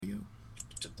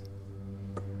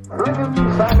Brigham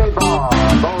Sammy Baugh,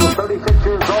 though 36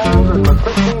 years old and with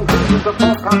 15 seasons of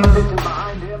full competition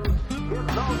behind him,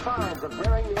 gives no signs of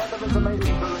nearing the end of his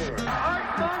amazing career.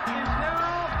 Art Monk is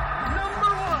now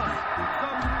number one, the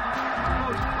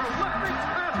most prolific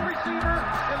pass receiver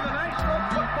in the National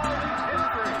Football League's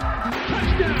history.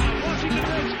 Touchdown, Washington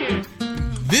Redskins.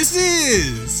 This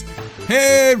is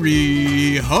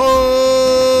Harry Hog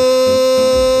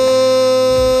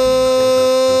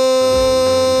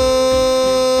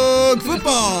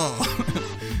Football,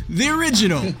 the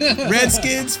original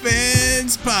Redskins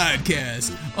fans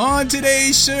podcast. On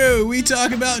today's show, we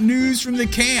talk about news from the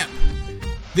camp,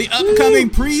 the upcoming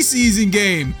preseason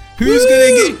game, who's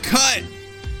going to get cut,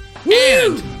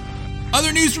 and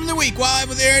other news from the week. Live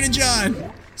with Aaron and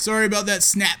John. Sorry about that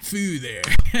snafu there.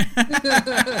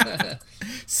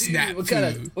 Snap What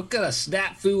kind of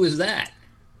snap foo is that?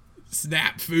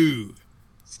 Snafu.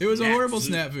 It was a Snafu. horrible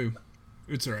snafu.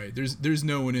 It's all right. There's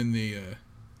no one in the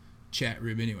chat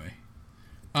room anyway.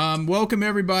 Welcome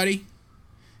everybody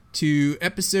to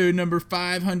episode number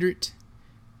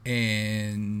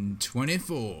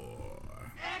 524.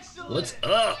 What's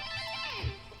up?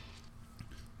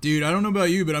 Dude, I don't know about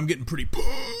you, but I'm getting pretty.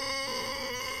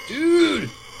 Dude,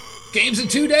 game's in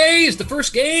 2 days. The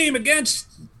first game against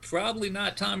probably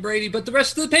not Tom Brady, but the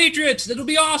rest of the Patriots. That'll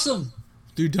be awesome.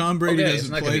 Dude, Tom Brady Okay, it's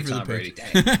doesn't not play gonna for be the Tom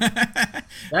Brady. Patriots. Dang.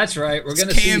 That's right. We're It's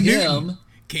going to see Cam Newton. him.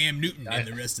 Cam Newton and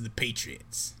the rest of the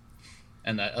Patriots.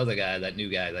 And that other guy, that new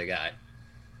guy,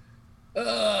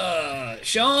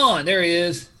 Sean. There he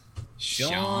is.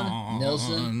 Sean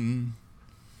Nelson.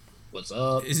 What's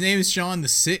up? His name is Sean the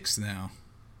Sixth now.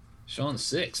 Sean the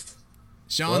 6th.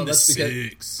 Sean Well, the that's because-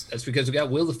 Sixth. That's because we got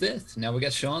Will the 5th. Now we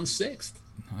got Sean 6th.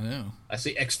 I know. I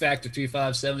see X Factor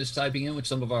 357 is typing in with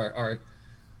some of our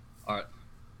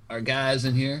guys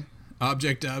in here.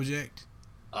 Object Object.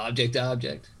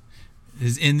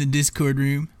 is in the Discord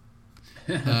room.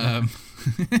 Dude,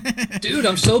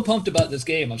 I'm so pumped about this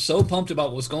game. I'm so pumped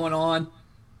about what's going on.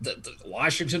 The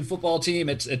Washington football team,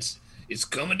 it's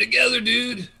coming together,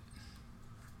 dude.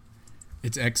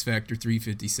 It's X Factor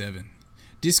 357.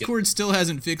 Discord still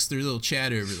hasn't fixed their little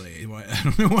chat overlay. I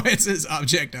don't know why it says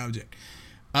object.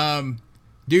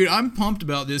 Dude, I'm pumped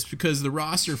about this because the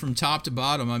roster from top to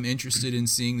bottom, I'm interested in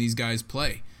seeing these guys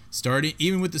play. Starting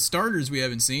even with the starters we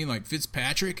haven't seen, like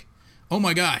Fitzpatrick. Oh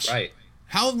my gosh. Right.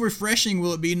 How refreshing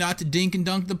will it be not to dink and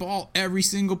dunk the ball every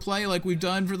single play like we've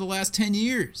done for the last 10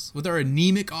 years with our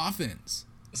anemic offense?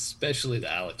 Especially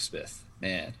the Alex Smith,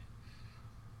 man.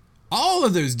 All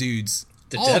of those dudes.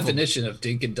 The all of them. definition of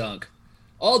dink and dunk.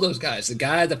 All those guys. The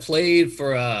guy that played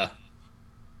for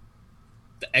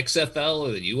the XFL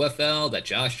or the UFL, that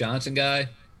Josh Johnson guy.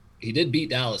 He did beat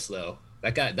Dallas though.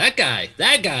 That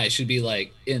guy should be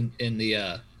like in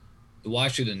the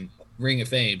Washington Ring of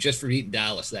Fame just for beating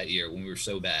Dallas that year when we were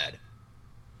so bad.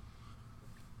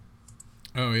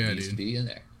 Oh yeah, He needs to dude. be in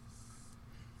there.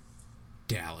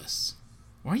 Dallas.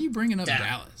 Why are you bringing up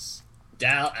Dallas?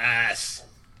 Dallas.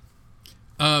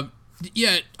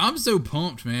 Yeah, I'm so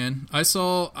pumped, man. I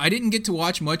didn't get to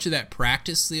watch much of that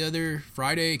practice the other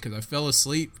Friday because I fell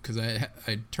asleep because I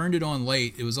turned it on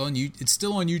late. It was on It's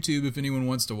still on YouTube if anyone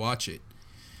wants to watch it.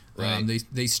 Right.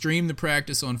 They streamed the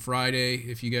practice on Friday.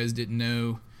 If you guys didn't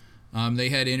know, they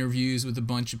had interviews with a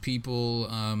bunch of people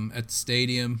at the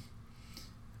stadium.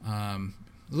 It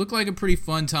looked like a pretty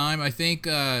fun time. I think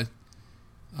Taylor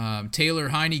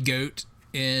Heinegoat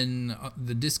in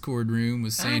the Discord room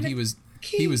was saying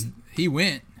he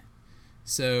went.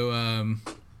 So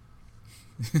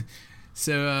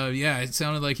yeah, it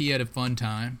sounded like he had a fun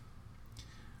time.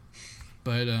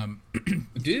 But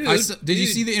Dude, did you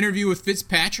see the interview with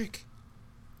Fitzpatrick?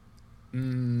 It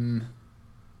was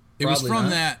Probably from not.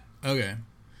 that. Okay.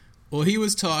 Well, he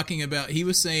was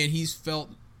saying he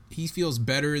feels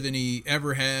better than he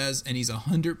ever has, and he's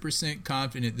 100%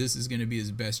 confident this is going to be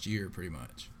his best year, pretty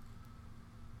much.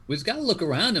 we've got to look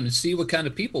around him and see what kind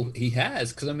of people he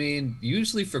has. Because, I mean,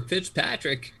 usually for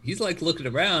Fitzpatrick, he's like looking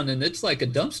around and it's like a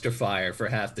dumpster fire for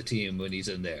half the team when he's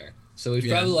in there. So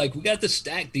he's probably like, we got this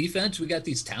stacked defense. We got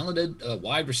these talented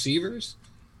wide receivers.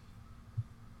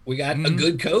 We got a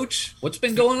good coach. What's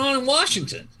been going on in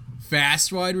Washington?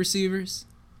 Fast wide receivers.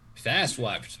 Fast.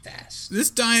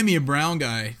 This Diamia Brown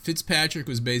guy, Fitzpatrick,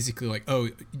 was basically like, oh,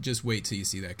 just wait till you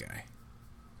see that guy.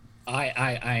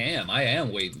 I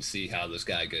am waiting to see how this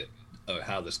guy does.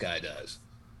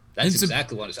 That's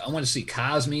exactly what I want to see.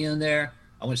 Cosme in there.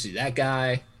 I want to see that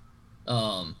guy.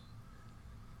 You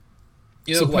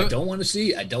know who I don't want to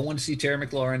see? I don't want to see Terry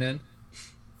McLaurin in.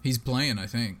 He's playing, I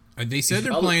think. They said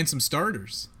they're playing some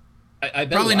starters. I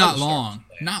bet probably not long.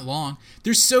 Not long.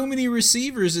 There's so many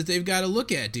receivers that they've got to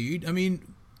look at, dude. I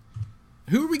mean,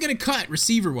 who are we going to cut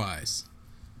receiver-wise?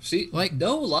 See,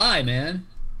 no lie, man.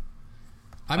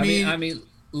 I mean,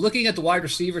 looking at the wide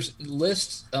receivers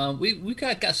list, we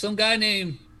got some guy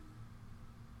named.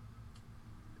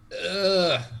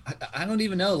 I don't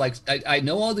even know. Like, I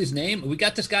know all these names. We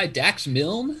got this guy Dax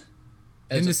Milne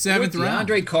in the 7th round.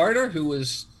 Andre Carter, who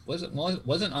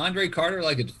wasn't Andre Carter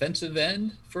like a defensive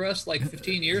end for us like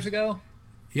 15 years ago?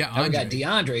 Yeah, Andre. Now we got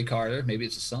DeAndre Carter. Maybe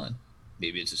it's his son.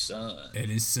 Maybe it's his son. And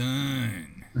his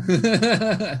son.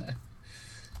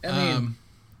 I mean,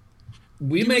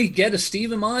 we may get a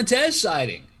Steven Montez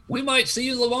sighting. We might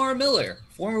see Lamar Miller,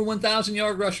 former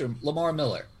 1,000-yard rusher Lamar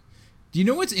Miller. Do you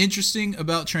know what's interesting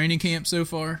about training camp so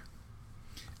far?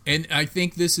 And I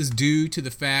think this is due to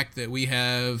the fact that we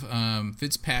have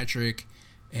Fitzpatrick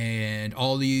and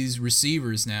all these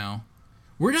receivers now.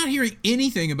 We're not hearing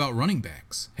anything about running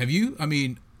backs. Have you? I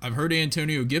mean, I've heard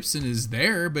Antonio Gibson is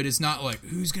there, but it's not like,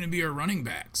 who's going to be our running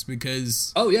backs?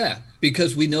 Because... Oh, yeah,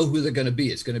 because we know who they're going to be.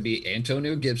 It's going to be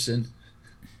Antonio Gibson.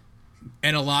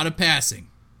 And a lot of passing.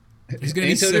 It's going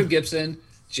to be Antonio Gibson,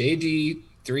 J.D.,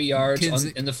 3 yards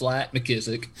in the flat,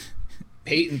 McKissick.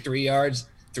 Peyton, 3 yards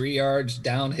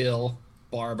downhill,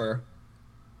 Barber.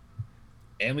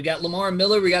 And we got Lamar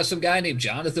Miller. We got some guy named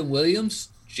Jonathan Williams,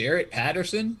 Jarrett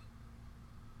Patterson.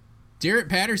 Jarrett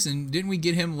Patterson, didn't we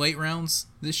get him late rounds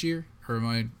this year? Or am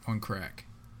I on crack?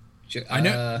 I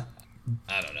know.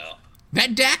 I don't know.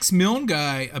 That Dax Milne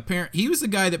guy, he was the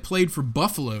guy that played for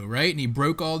Buffalo, right? And he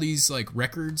broke all these like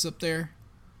records up there,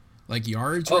 like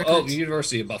yards. Oh,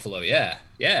 University of Buffalo, yeah.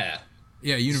 Yeah,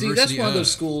 University. See, that's one of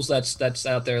those schools that's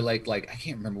out there. Like I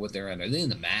can't remember what they're in. Are they in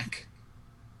the MAC?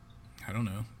 I don't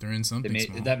know. They're in something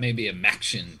small. That may be a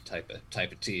MACtion type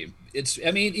of team. It's,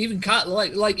 I mean, even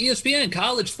like ESPN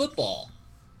college football.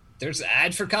 There's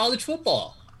ads for college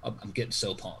football. I'm getting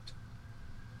so pumped.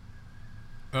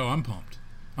 Oh, I'm pumped.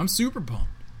 I'm super pumped.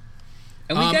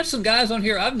 And we got some guys on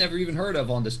here I've never even heard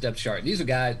of on this depth chart. These are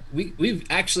guys we've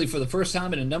actually, for the first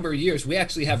time in a number of years, we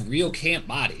actually have real camp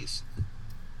bodies.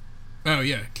 Oh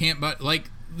yeah, camp body. Like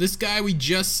this guy we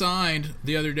just signed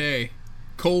the other day,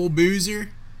 Cole Boozer.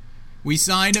 We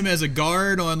signed him as a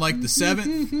guard on like the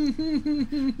 7th,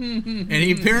 and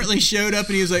he apparently showed up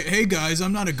and he was like, "Hey guys,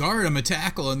 I'm not a guard, I'm a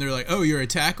tackle." And they're like, "Oh, you're a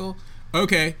tackle?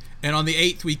 Okay." And on the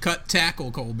 8th, we cut tackle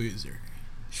Cole Boozer.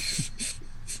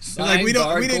 Like we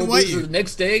didn't want you. The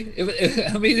next day,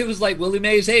 it was like Willie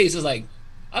Mays Hayes is like,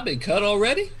 "I've been cut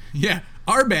already." Yeah,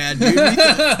 our bad, dude.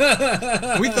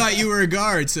 We thought you were a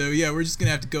guard, so yeah, we're just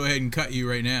gonna have to go ahead and cut you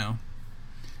right now.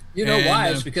 You know why?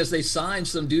 It's because they signed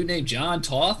some dude named John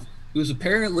Toth, who's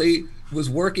apparently was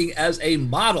working as a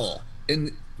model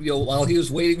while he was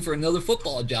waiting for another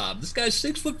football job. This guy's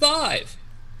 6'5".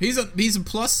 He's a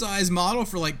plus size model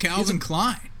for like Calvin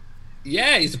Klein.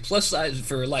 Yeah, he's a plus size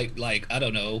for like I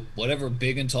don't know, whatever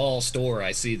big and tall store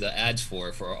I see the ads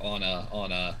for on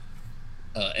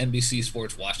NBC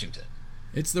Sports Washington.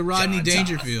 It's the Rodney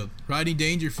Dangerfield. Rodney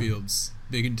Dangerfield's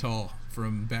big and tall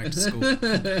from Back to School.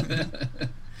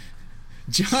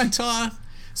 John Toth.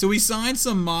 So we signed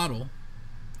some model.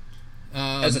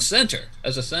 As a center.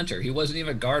 He wasn't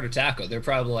even a guard or tackle. They're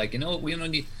probably like, you know what, we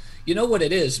don't need. You know what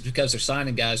it is? Because they're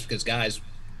signing guys because guys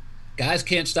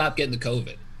can't stop getting the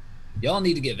COVID. Y'all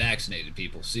need to get vaccinated,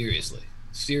 people. Seriously,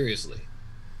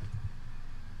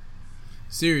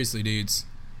 dudes.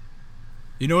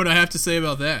 You know what I have to say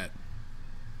about that?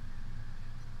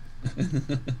 Think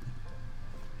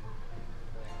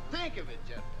of it,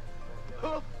 gentlemen.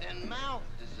 Hoof and mouth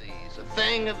disease, a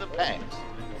thing of the past.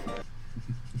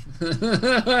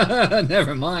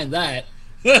 Never mind that.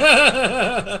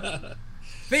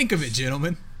 Think of it,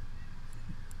 gentlemen.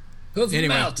 Hoof and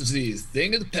mouth disease,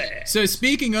 thing of the past. So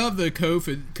speaking of the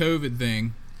COVID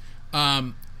thing,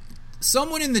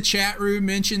 someone in the chat room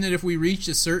mentioned that if we reached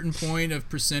a certain point of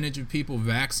percentage of people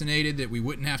vaccinated that we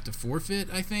wouldn't have to forfeit,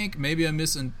 I think. Maybe I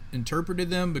misinterpreted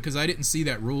them because I didn't see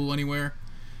that rule anywhere.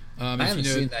 I haven't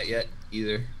seen that yet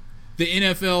either. The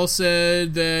NFL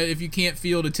said that if you can't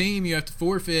field a team, you have to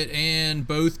forfeit, and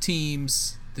both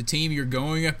teams, the team you're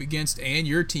going up against and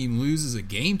your team, loses a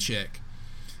game check.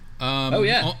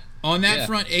 On that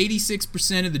front,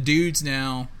 86% of the dudes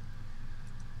now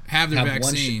have their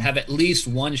vaccine. Have at least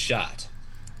one shot.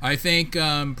 I think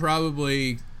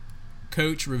probably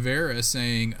Coach Rivera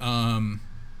saying,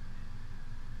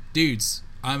 dudes,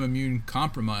 I'm immune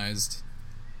compromised.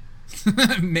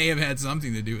 May have had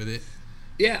something to do with it.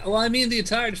 Yeah, well, I mean, the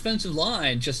entire defensive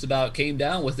line just about came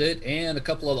down with it, and a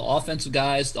couple of the offensive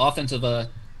guys, the offensive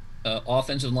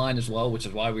line as well, which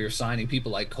is why we were signing people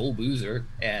like Cole Boozer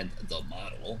and the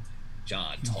model,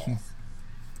 John Toth.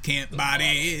 Camp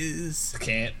bodies.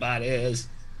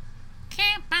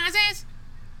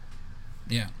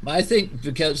 Yeah. But I think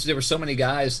because there were so many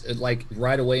guys like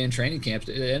right away in training camps,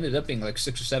 it ended up being like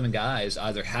 6 or 7 guys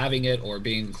either having it or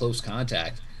being in close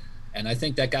contact. And I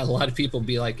think that got a lot of people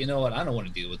be like, you know what, I don't want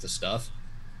to deal with this stuff.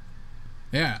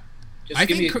 Yeah. Just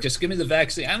give me the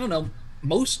vaccine. I don't know.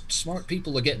 Most smart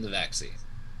people are getting the vaccine.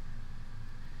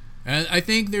 And I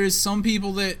think there's some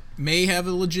people that may have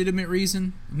a legitimate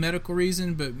reason, medical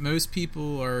reason, but most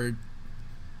people are.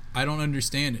 I don't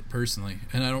understand it personally,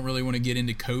 and I don't really want to get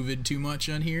into COVID too much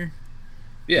on here.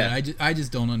 Yeah, I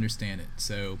just don't understand it.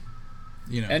 So,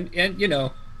 you know, and you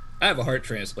know, I have a heart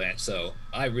transplant, so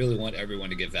I really want everyone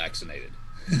to get vaccinated.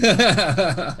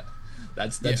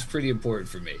 That's pretty important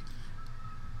for me.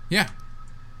 Yeah.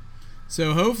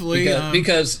 So hopefully,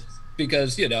 because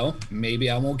you know, maybe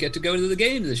I won't get to go to the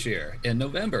game this year in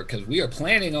November because we are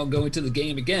planning on going to the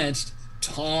game against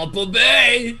Tampa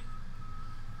Bay.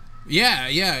 Yeah,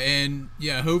 and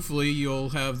hopefully you'll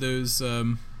have those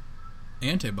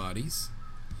antibodies.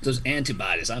 Those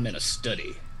antibodies, I'm in a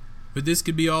study. But this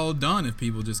could be all done if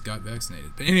people just got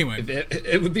vaccinated. But anyway,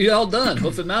 it would be all done.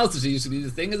 Hoof and mouth disease would be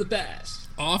the thing of the past.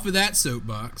 Off of that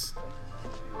soapbox.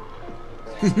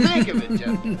 Think of it,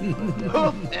 gentlemen.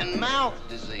 Hoof and mouth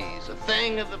disease, a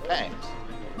thing of the past.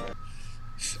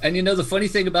 And you know, the funny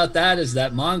thing about that is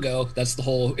that Mongo, that's the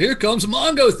whole here comes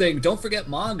Mongo thing. Don't forget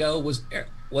Mongo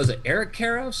was it Eric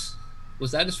Karros?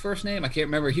 Was that his first name? I can't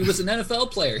remember. He was an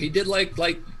NFL player. He did like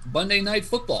Monday Night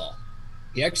Football.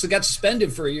 He actually got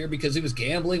suspended for a year because he was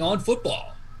gambling on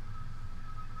football.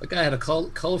 That guy had a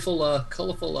colorful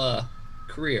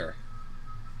career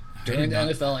during the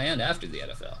NFL and after the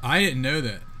NFL. I didn't know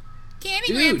that.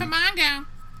 Candyman for Mongo.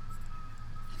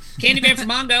 Candyman for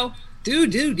Mongo.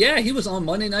 Dude, yeah, he was on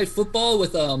Monday Night Football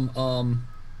with what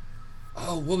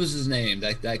was his name?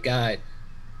 That guy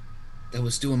that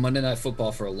was doing Monday Night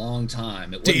Football for a long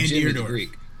time. It wasn't Dan Jimmy the Deerdorf.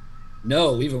 Greek.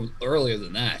 No, even earlier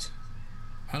than that.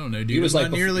 I don't know, dude. He was I'm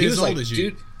like not nearly as old as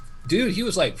you. Dude, he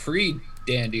was like pre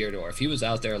Dan Deerdorf. He was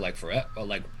out there like forever,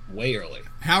 like way early.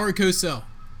 Howard Cosell.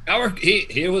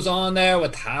 He was on there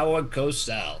with Howard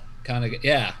Cosell. Kind of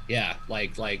yeah,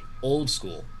 like old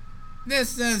school.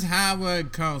 This is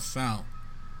Howard Cosell.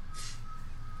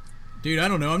 Dude, I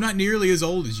don't know. I'm not nearly as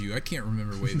old as you. I can't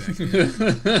remember way back then.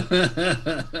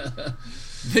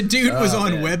 The dude was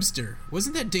on man. Webster.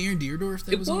 Wasn't that Dan Deerdorf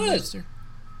that It was on was. Webster?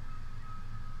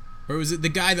 Or was it the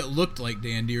guy that looked like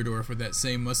Dan Deerdorf with that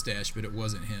same mustache, but it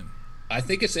wasn't him? I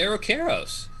think it's Eric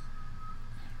Karros.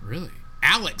 Really?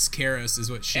 Alex Karras is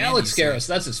what Shandy Alex said. Karros,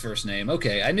 that's his first name.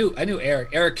 Okay, I knew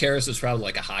Eric Karros was probably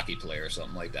like a hockey player or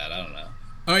something like that. I don't know.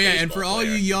 Oh, yeah, and for Baseball all player.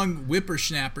 you young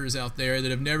whippersnappers out there that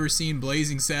have never seen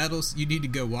Blazing Saddles, you need to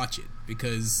go watch it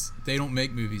because they don't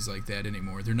make movies like that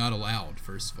anymore. They're not allowed,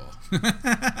 first of all.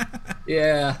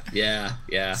 Yeah.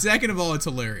 Second of all, it's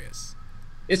hilarious.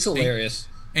 It's hilarious.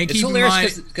 And It's keep in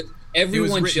hilarious mind, because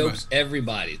everyone written jokes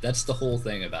everybody. That's the whole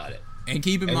thing about it. and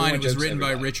keep in everyone mind it was jokes written by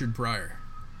everybody. Richard Pryor.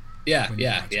 Yeah, When you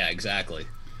watch it. exactly.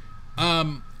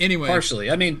 Anyway,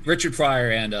 Partially. I mean, Richard Pryor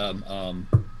and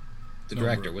the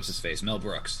director, Brooks. what's his face? Mel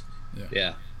Brooks.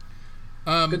 Yeah.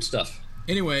 Yeah. Good stuff.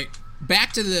 Anyway,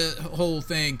 back to the whole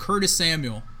thing. Curtis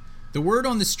Samuel. The word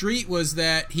on the street was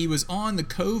that he was on the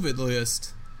COVID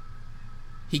list.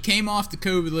 He came off the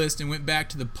COVID list and went back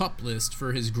to the PUP list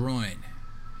for his groin.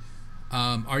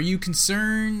 Are you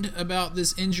concerned about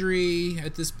this injury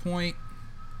at this point?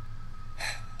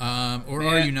 Or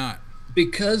are you not?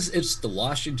 Because it's the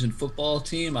Washington football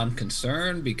team, I'm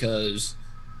concerned because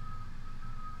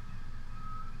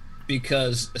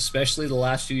especially the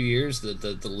last few years,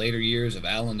 the later years of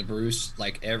Alan DeBruce,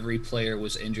 like every player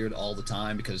was injured all the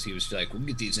time because he was like, we'll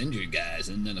get these injured guys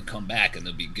and then they'll come back and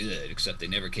they'll be good, except they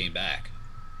never came back.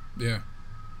 Yeah.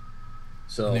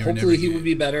 So They were hopefully never he good. would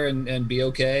be better and be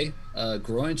okay.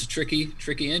 Groin's a tricky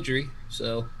injury,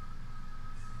 so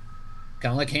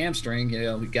kind of like hamstring, you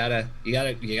know, you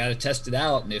gotta test it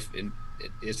out, and if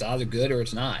it's either good or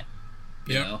it's not.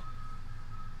 You Yep. know,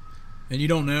 And you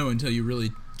don't know until you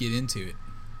really get into it.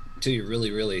 till you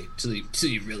really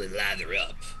lather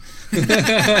up.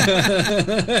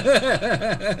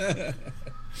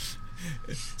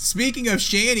 Speaking of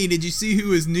Shanny, did you see who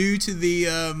was new to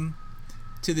the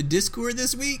Discord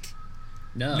this week?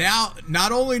 No. Now,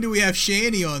 not only do we have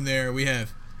Shanny on there, we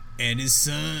have and his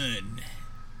son.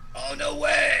 Oh, no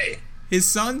way. His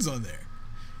son's on there.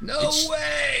 No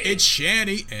way. It's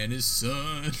Shanny and his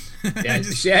son. Yeah,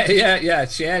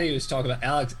 Shaddy was talking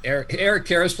about Eric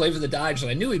Karras played for the Dodgers.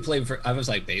 I knew he played for, I was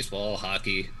like, baseball,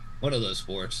 hockey, one of those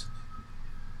sports.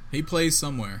 He plays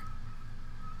somewhere.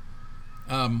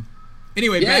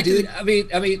 Anyway, Yeah, back dude. to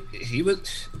I mean,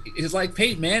 he's like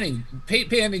Peyton Manning. Peyton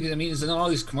Manning. I mean, he's in all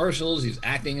these commercials. He's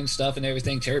acting and stuff and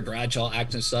everything. Terry Bradshaw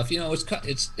acting and stuff. You know,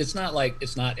 it's not like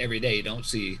it's not every day. You don't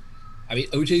see. I mean,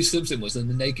 O.J. Simpson was in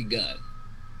The Naked Gun,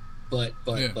 but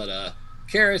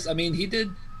Karras. I mean,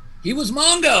 he was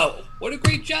Mongo. What a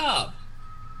great job.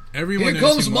 everyone. Here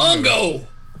knows comes who Mongo.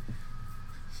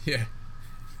 Yeah,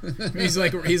 he's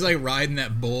like riding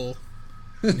that bull.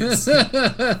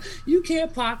 You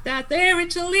can't park that there.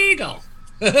 It's illegal.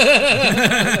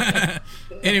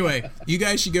 Anyway, you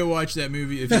guys should go watch that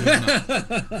movie if you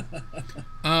have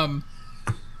not.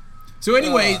 So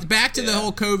anyway, back to the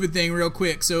whole COVID thing real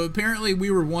quick. So apparently we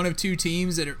were one of two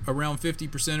teams at around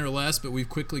 50% or less, but we've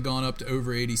quickly gone up to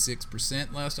over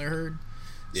 86% last I heard.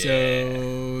 Yeah.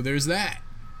 So there's that.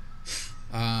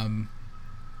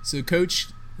 So Coach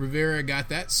Rivera got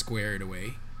that squared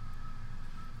away.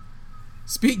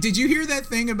 Did you hear that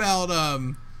thing about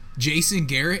Jason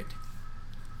Garrett?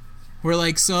 Where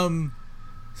like some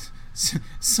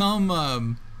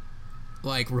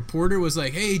like reporter was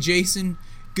like, "Hey Jason,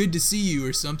 good to see you,"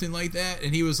 or something like that,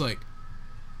 and he was like,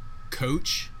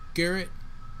 "Coach Garrett,"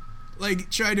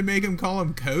 like tried to make him call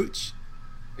him Coach.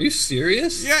 Are you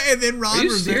serious? Yeah, and then Ron. Are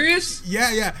you serious?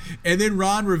 Yeah, and then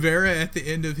Ron Rivera at the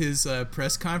end of his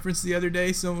press conference the other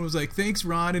day, someone was like, "Thanks,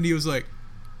 Ron," and he was like,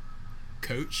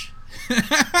 "Coach,"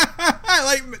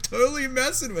 like totally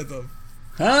messing with him.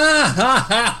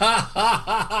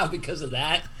 Because of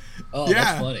that? Oh, Yeah.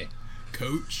 That's funny.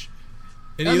 Coach.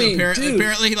 And I he mean,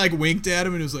 apparently he like winked at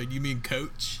him and was like, "You mean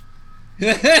Coach?"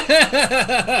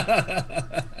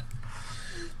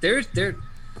 There's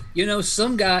you know,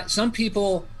 some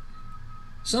people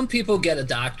get a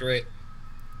doctorate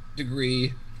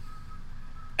degree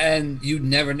and you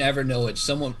never know it.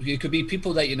 It could be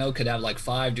people that you know could have like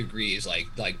 5 degrees, like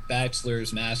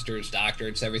bachelor's, master's,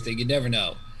 doctorates, everything. You never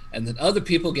know. And then other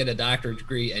people get a doctorate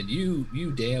degree, and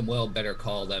you damn well better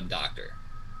call them doctor.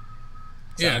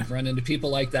 So Yeah. I've run into people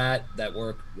like that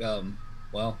work,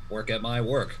 work at my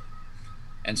work.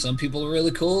 And some people are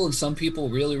really cool, and some people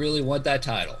really, really want that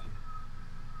title.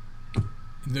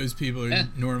 And those people are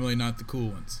normally not the cool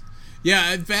ones.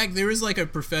 Yeah, in fact, there was like a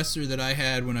professor that I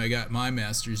had when I got my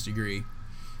master's degree,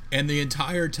 and the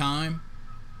entire time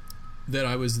that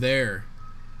I was there,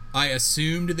 I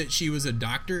assumed that she was a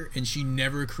doctor, and she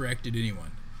never corrected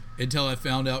anyone until I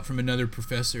found out from another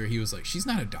professor. He was like, "She's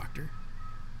not a doctor."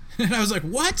 And I was like,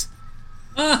 "What?"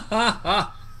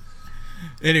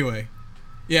 Anyway,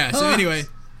 yeah. So anyway,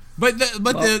 but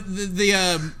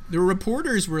the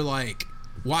reporters were like,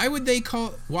 "Why would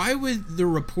the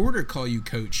reporter call you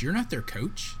coach? You're not their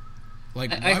coach."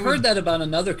 Like, I heard that about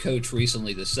another coach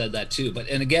recently that said that too.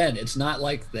 And again, it's not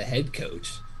like the head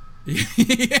coach.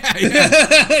 yeah.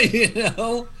 You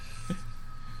know.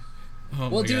 Oh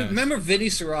Well, my dude, gosh. remember Vinny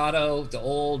Serrato, the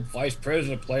old vice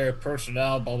president of player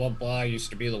personnel, blah, blah, blah,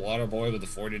 used to be the water boy with the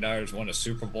 49ers, won a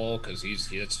Super Bowl because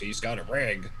he's got a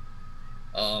ring.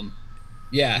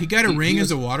 Yeah. He got a ring as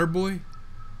a water boy?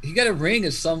 He got a ring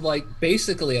as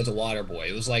basically as a water boy.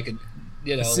 It was like,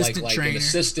 Assistant like trainer. an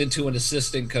assistant to an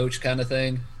assistant coach kind of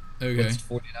thing. Okay. With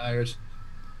the 49ers.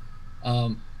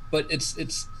 But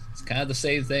it's kind of the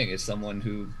same thing. It's someone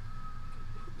who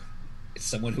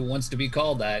wants to be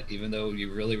called that, even though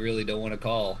you really, really don't want to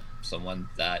call someone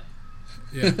that.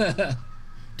 Yeah.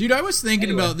 Dude, I was thinking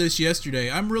Anyway. about this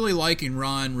yesterday. I'm really liking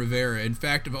Ron Rivera. In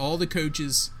fact, of all the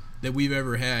coaches that we've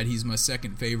ever had, he's my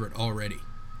second favorite already.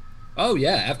 Oh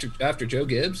yeah, after Joe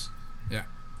Gibbs, Yeah.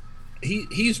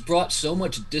 he's brought so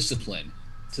much discipline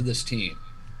to this team,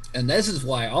 and this is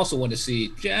why I also want to see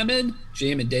Jamin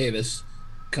Davis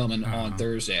coming on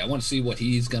Thursday. I want to see what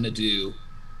he's gonna do,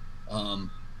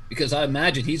 because I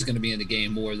imagine he's gonna be in the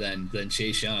game more than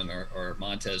Chase Young or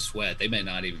Montez Sweat. They may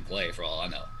not even play for all I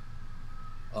know.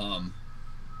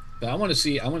 But I want to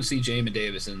see Jamin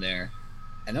Davis in there,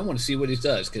 and I want to see what he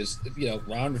does because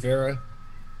Ron Rivera.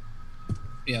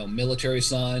 Military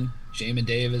son, Jamin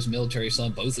Davis, military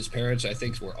son. Both his parents, I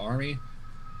think, were Army.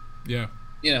 Yeah.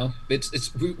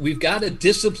 We've got a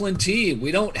disciplined team.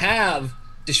 We don't have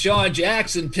Deshaun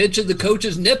Jackson pinching the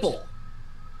coach's nipple.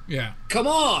 Yeah. Come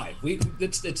on, we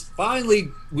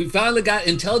finally got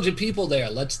intelligent people there.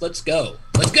 Let's go.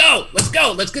 Let's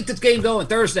get this game going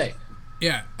Thursday.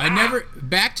 Yeah.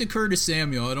 Back to Curtis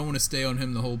Samuel. I don't want to stay on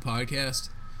him the whole podcast,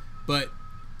 but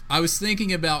I was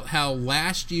thinking about how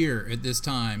last year at this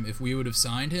time, if we would have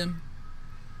signed him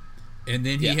and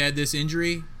then he had this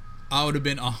injury, I would have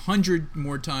been 100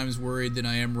 more times worried than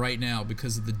I am right now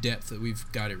because of the depth that we've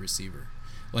got at receiver.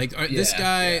 Like this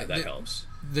guy, that helps.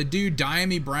 The dude,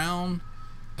 Diami Brown,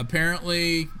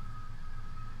 apparently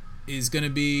is going to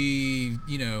be,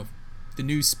 the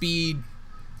new speed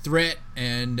threat,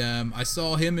 and I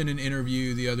saw him in an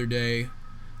interview the other day,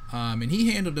 and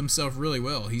he handled himself really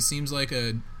well. He seems like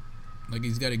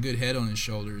he's got a good head on his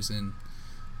shoulders and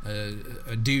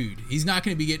a dude. He's not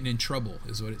going to be getting in trouble,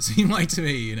 is what it seemed like to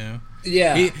me. You know.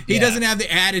 Yeah. He doesn't have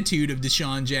the attitude of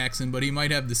Deshaun Jackson, but he might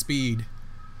have the speed.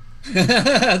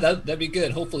 That'd be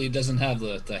good. Hopefully, he doesn't have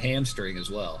the hamstring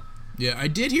as well. Yeah, I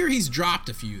did hear he's dropped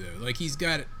a few though. Like he's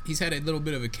had a little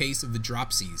bit of a case of the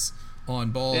dropsies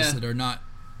on balls that are not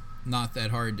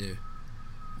that hard to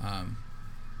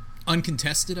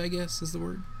uncontested, I guess is the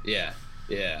word. Yeah.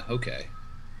 Okay.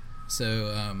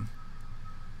 So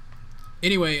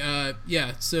anyway, I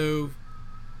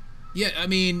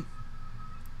mean,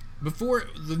 before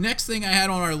the next thing I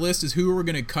had on our list is who we're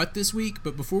going to cut this week,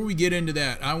 but before we get into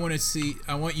that, I want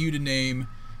you to name,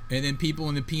 and then people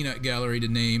in the peanut gallery to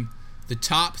name, the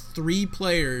top 3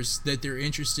 players that they're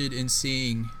interested in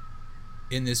seeing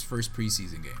in this first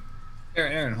preseason game.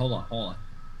 Aaron, hold on.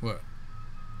 What?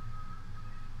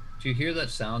 Do you hear that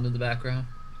sound in the background?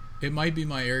 It might be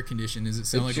my air condition. Does it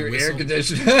sound like a whistle? Air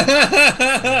conditioner.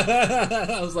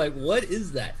 I was like, what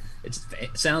is that? It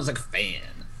sounds like a fan.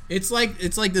 It's like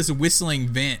this whistling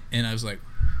vent, and I was like,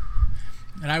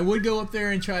 and I would go up there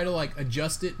and try to like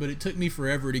adjust it, but it took me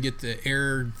forever to get the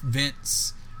air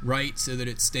vents right so that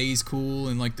it stays cool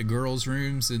in like the girls'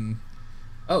 rooms, and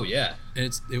oh yeah,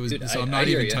 it was. Dude, so I'm not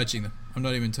even touching them. I'm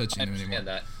not even touching them anymore.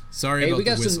 That. Sorry about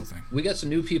the whistle thing. We got some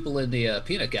new people in the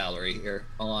peanut gallery here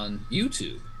on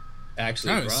YouTube.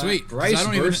 Actually, sweet. Bryce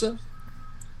Versa,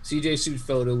 CJ Suit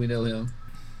Photo, we know him.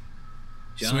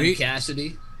 Johnny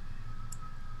Cassidy.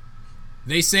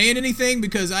 They saying anything?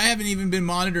 Because I haven't even been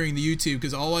monitoring the YouTube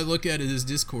because all I look at is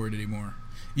Discord anymore.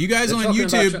 You guys on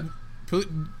YouTube,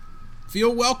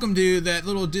 feel welcome to that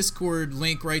little Discord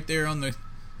link right there on the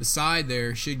side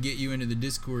there. Should get you into the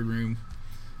Discord room.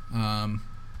 And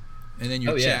then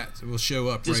your chat will show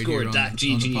up right here on the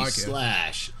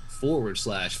podcast.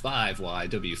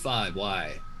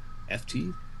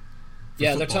 Discord.gg//5YW5YFT.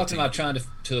 Yeah, they're talking about trying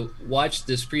to watch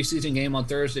this preseason game on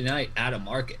Thursday night out of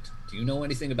market. Do you know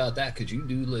anything about that? Because you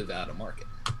do live out of market.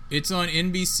 It's on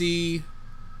NBC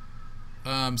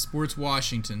Sports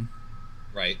Washington.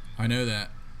 Right. I know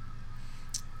that.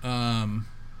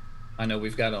 I know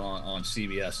we've got it on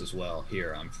CBS as well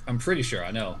here. I'm pretty sure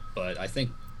I know, but I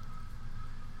think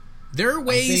there are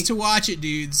ways to watch it,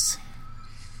 dudes.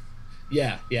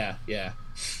 Yeah.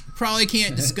 Probably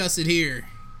can't discuss it here.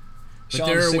 But Sean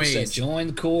there are Six ways. Said, join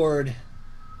the cord.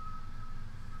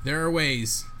 There are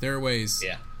ways.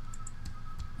 Yeah.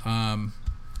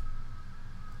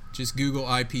 Just Google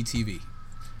IPTV.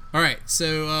 All right,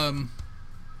 so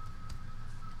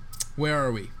where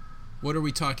are we? What are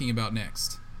we talking about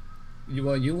next?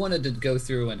 You wanted to go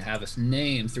through and have us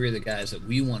name 3 of the guys that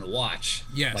we want to watch.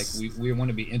 Yes. Like we want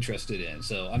to be interested in.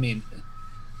 So, I mean,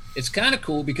 it's kind of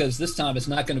cool because this time it's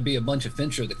not going to be a bunch of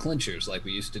Fincher the clinchers like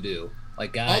we used to do.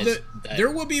 Like guys.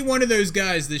 There will be one of those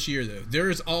guys this year, though. There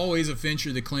is always a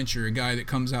Fincher the clincher, a guy that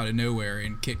comes out of nowhere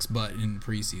and kicks butt in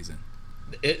preseason.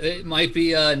 It might be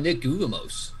Nick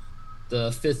Gugamos,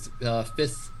 the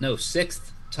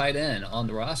sixth tight end on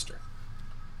the roster.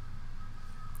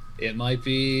 It might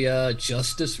be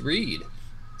Justice Reed,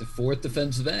 the 4th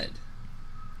defensive end.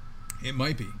 It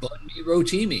might be. Bundy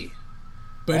Rotimi.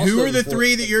 But also, who are the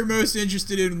 3 that you're most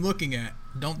interested in looking at?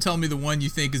 Don't tell me the one you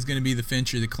think is going to be the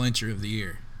Fincher the clincher of the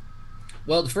year.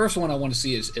 Well, the first one I want to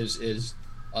see is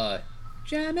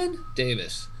Jamin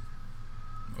Davis.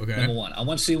 Okay. Number 1. I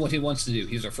want to see what he wants to do.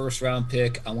 He's our first-round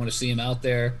pick. I want to see him out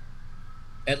there.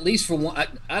 At least for one.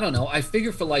 I don't know. I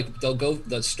figure for like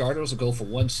the starters will go for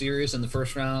 1 series in the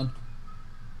first round.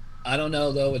 I don't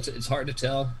know though. It's hard to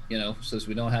tell. You know, since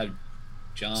we don't have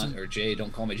John or Jay.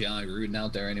 Don't call me John Gruden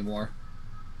out there anymore.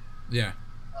 Yeah.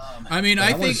 I mean,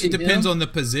 I think it depends on the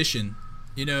position.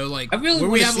 You know, like where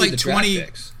we have like 20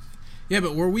 picks. Yeah,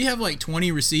 but where we have like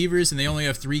 20 receivers and they only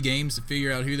have 3 games to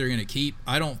figure out who they're going to keep,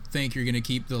 I don't think you're going to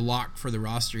keep the lock for the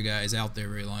roster guys out there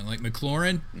very long. Like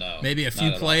McLaurin, maybe a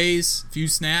few plays, few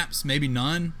snaps, maybe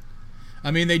none.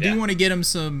 I mean, they do want to get him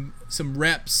some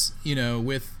reps, you know,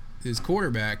 with his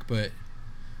quarterback, but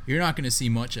you're not going to see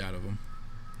much out of him.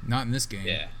 Not in this game.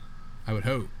 Yeah. I would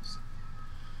hope.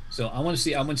 So I want to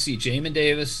see Jamin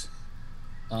Davis.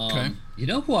 Okay. You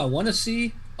know who I want to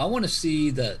see? I want to see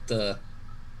the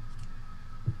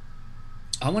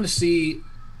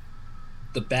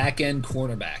back end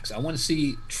cornerbacks. I want to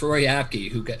see Troy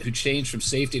Apke, who changed from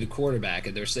safety to quarterback,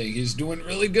 and they're saying he's doing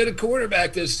really good at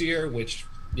quarterback this year. Which,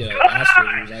 you know, last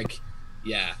year he was like,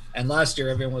 yeah. And last year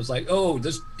everyone was like, oh,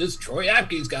 this Troy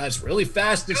Apke's guy's really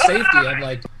fast at safety. I'm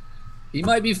like, He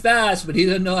might be fast, but he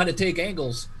doesn't know how to take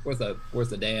angles worth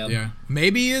a damn. Yeah,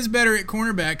 maybe he is better at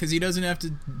cornerback because he doesn't have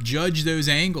to judge those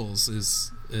angles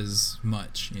as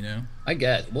much. You know. I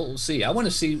get. Well, we'll see. I want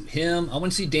to see him. I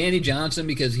want to see Danny Johnson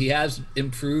because he has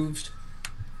improved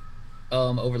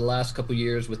over the last couple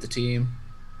years with the team.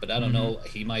 But I don't know.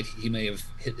 He may have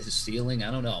hit his ceiling.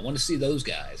 I don't know. I want to see those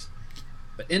guys.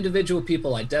 But individual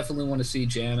people, I definitely want to see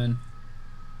jamming.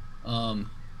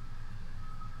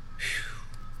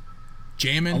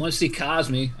 Jamming. I want to see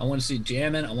Cosme. I want to see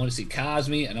jamming. I want to see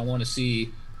Cosme, and I want to see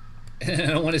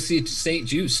St.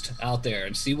 Juiced out there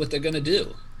and see what they're gonna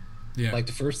do. Yeah. Like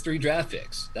the first 3 draft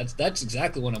picks. That's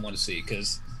exactly what I want to see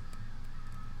because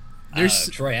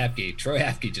Troy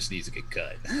Apke just needs to get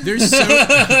cut.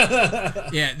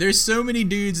 There's so many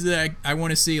dudes that I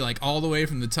want to see, like all the way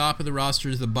from the top of the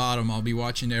roster to the bottom. I'll be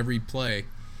watching every play.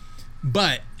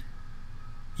 But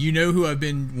you know who I've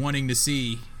been wanting to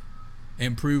see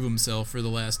improve himself for the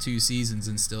last 2 seasons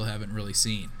and still haven't really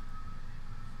seen?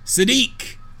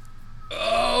 Sadiq.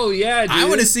 Oh yeah, dude. I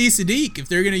want to see Sadiq. If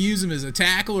they're going to use him as a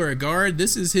tackle or a guard,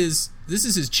 this is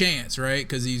his chance, right?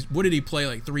 Because what did he play,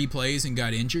 like 3 plays and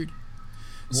got injured?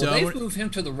 Well, they've moved him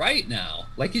to the right now.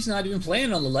 Like he's not even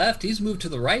playing on the left. He's moved to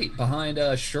the right behind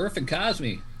Scherf and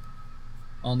Cosme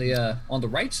on the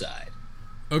right side.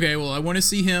 Okay, well, I want to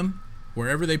see him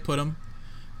wherever they put him.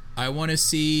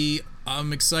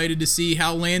 I'm excited to see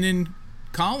how Landon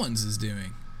Collins is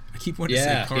doing. I keep wanting to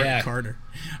say Carter.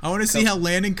 I want to see how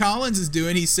Landon Collins is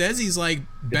doing. He says he's like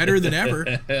better than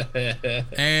ever.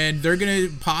 And they're going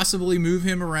to possibly move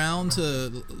him around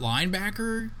to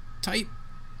linebacker type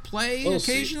play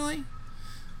occasionally.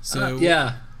 So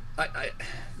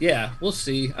we'll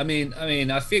see. I mean,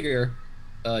 I figure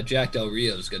Jack Del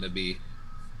Rio is going to be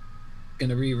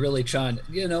really trying.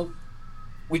 You know,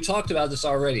 we talked about this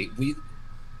already.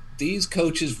 These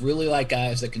coaches really like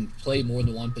guys that can play more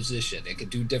than one position and can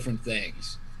do different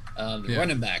things. The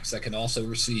running backs that can also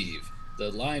receive,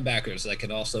 the linebackers that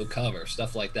can also cover,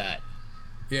 stuff like that.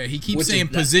 Yeah, he keeps saying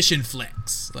position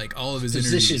flex, like all of his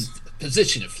interviews.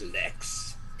 Position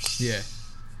flex. Yeah.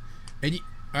 And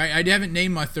all right, I haven't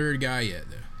named my third guy yet,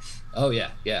 though. Oh,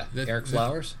 yeah. Eric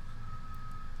Flowers?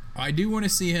 I do want to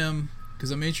see him because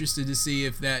I'm interested to see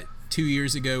if that 2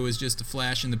 years ago was just a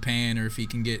flash in the pan or if he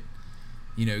can get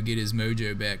his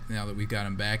mojo back now that we've got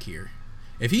him back here.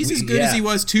 If he's as good as he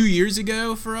was 2 years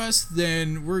ago for us,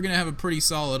 then we're going to have a pretty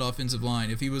solid offensive line.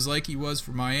 If he was like he was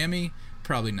for Miami,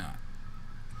 probably not.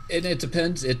 And it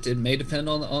depends. It may depend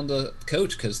on the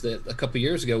coach because a couple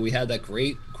years ago we had that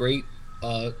great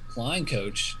line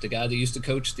coach, the guy that used to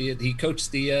coach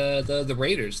the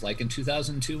Raiders like in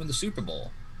 2002 in the Super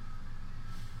Bowl.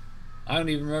 I don't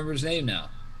even remember his name now.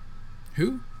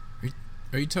 Who?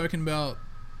 Are you talking about?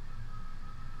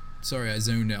 Sorry, I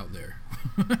zoned out there.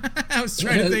 I was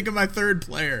trying to think of my third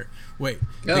player. Wait,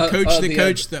 the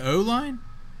coach the O-line?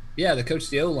 Yeah, the coach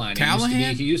the O-line.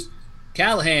 Callahan?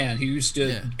 Callahan, who used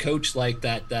to coach like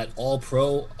that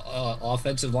all-pro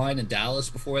offensive line in Dallas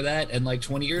before that, and like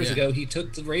 20 years ago, he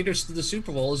took the Raiders to the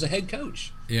Super Bowl as a head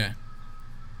coach. Yeah.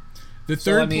 The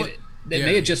third it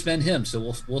may have just been him,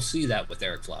 so we'll see that with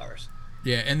Eric Flowers.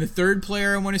 Yeah, and the third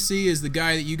player I want to see is the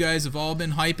guy that you guys have all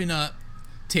been hyping up,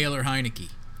 Taylor Heineke.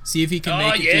 See if he can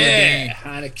make it through a game.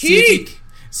 Heineke.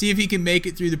 See if he can make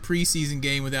it through the preseason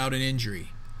game without an injury.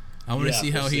 I want to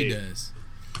see how he does.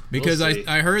 Because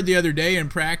I heard the other day in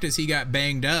practice he got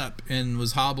banged up and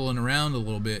was hobbling around a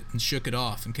little bit and shook it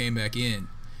off and came back in.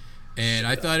 And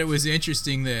I thought it was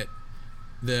interesting that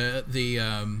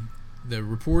the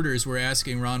reporters were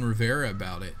asking Ron Rivera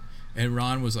about it. And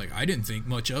Ron was like, I didn't think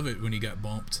much of it when he got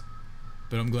bumped.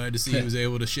 But I'm glad to see he was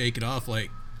able to shake it off like,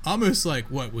 almost like,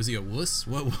 what, was he a wuss?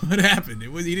 What happened? He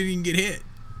didn't even get hit.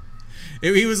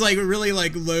 He was like really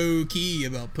like low key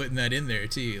about putting that in there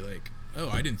too. Like, oh,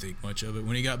 I didn't think much of it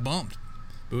when he got bumped.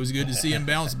 But it was good to see him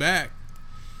bounce back.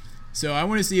 So I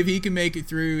want to see if he can make it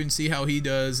through and see how he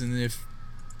does. And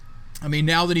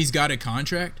now that he's got a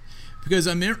contract, because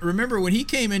I remember when he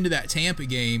came into that Tampa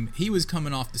game, he was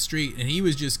coming off the street and he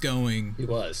was just going.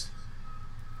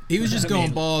 He was just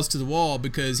going balls to the wall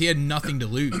because he had nothing to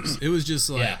lose. It was just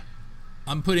like,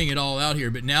 I'm putting it all out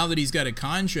here. But now that he's got a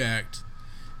contract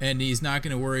and he's not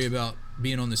going to worry about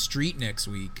being on the street next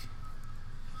week,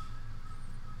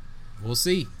 we'll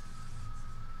see.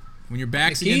 When your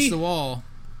back's against the wall,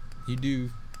 you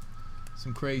do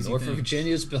some crazy Norfolk, things.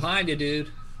 Virginia's behind you, dude.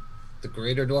 The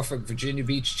greater Norfolk, Virginia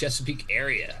Beach, Chesapeake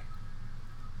area.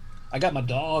 I got my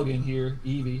dog in here,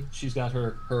 Evie. She's got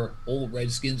her old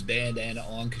Redskins bandana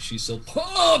on because she's so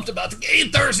pumped about the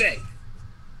game Thursday.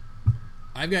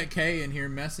 I've got Kay in here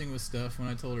messing with stuff when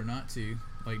I told her not to,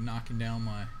 like knocking down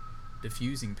my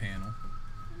diffusing panel.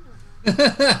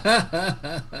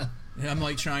 I'm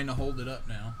like trying to hold it up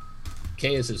now.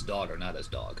 Kay is his daughter, not his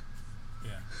dog.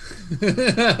 Yeah.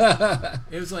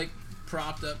 It was like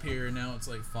propped up here, and now it's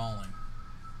like falling.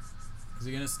 Is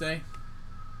it gonna stay?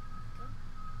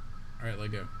 All right,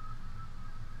 let go.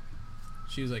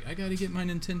 She was like, "I gotta get my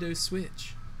Nintendo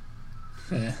Switch."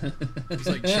 It was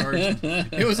like charging.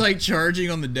 It was like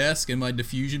charging on the desk, and my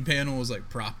diffusion panel was like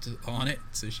propped on it,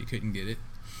 so she couldn't get it.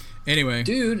 Anyway,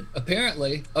 dude,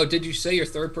 apparently. Oh, did you say your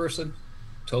third person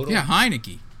total? Yeah,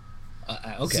 Heineke.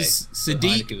 Okay. So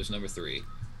Sadiq. Heineke was number 3.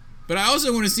 But I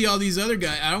also want to see all these other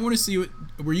guys. I don't want to see what.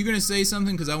 Were you going to say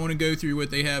something? Because I want to go through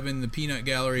what they have in the peanut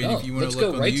gallery. And if you want to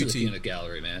look on right the YouTube, to the peanut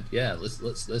gallery, man. Yeah,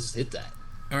 let's hit that.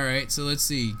 All right, so let's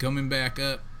see. Coming back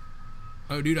up.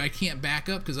 Oh, dude, I can't back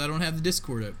up because I don't have the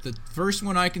Discord up. The first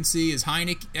one I can see is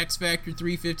Heineke, X Factor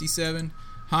 357,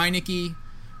 Heineke,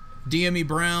 DME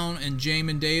Brown, and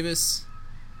Jamin Davis.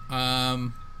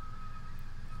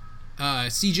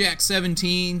 C-Jack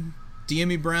 17,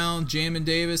 DME Brown, Jamin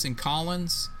Davis, and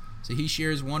Collins. So he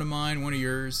shares one of mine, one of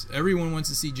yours. Everyone wants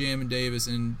to see Jamin Davis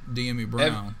and DME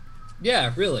Brown.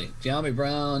 Yeah, really. Jamin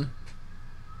Brown.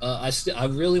 I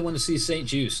really want to see St.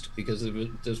 Just because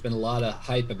there's been a lot of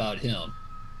hype about him.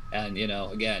 And,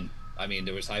 again, I mean,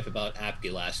 there was hype about Apke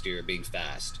last year being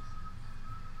fast.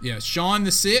 Yeah, Sean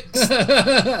the Six,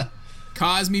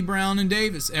 Cosme, Brown, and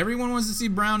Davis. Everyone wants to see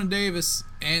Brown and Davis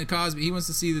and Cosme. He wants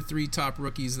to see the 3 top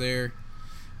rookies there.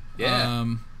 Yeah.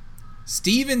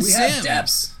 Steven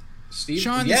Sims.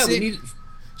 Sean the Six.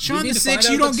 Sean the Six,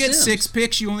 you don't get Sims. 6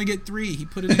 picks, you only get 3. He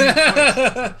put it in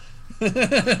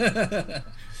twice.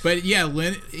 But yeah,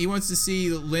 he wants to see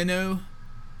Leno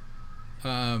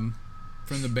from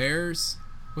the Bears.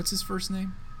 What's his first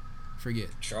name?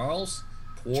 Forget. Charles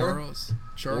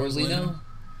Leno.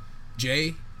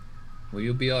 Jay. Will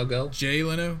you be all go? Jay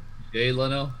Leno. He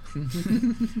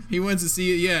wants to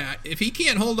see it. Yeah, if he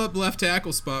can't hold up left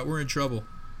tackle spot, we're in trouble.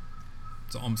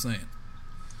 That's all I'm saying.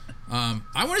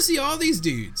 I want to see all these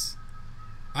dudes.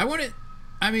 I want to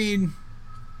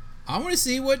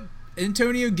see what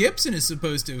Antonio Gibson is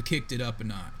supposed to have kicked it up a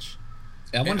notch.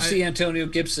 I want to see Antonio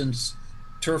Gibson's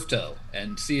turf toe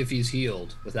and see if he's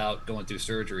healed without going through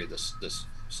surgery this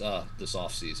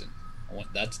off season.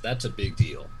 That's a big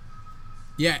deal.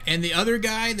 Yeah, and the other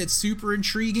guy that's super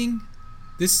intriguing,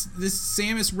 this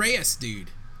Sammis Reyes dude.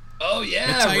 Oh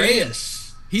yeah,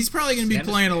 Reyes. He's probably going to be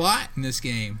playing a lot in this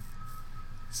game.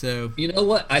 So you know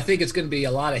what? I think it's going to be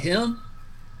a lot of him.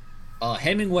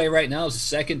 Hemingway right now is the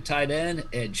second tight end,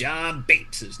 and John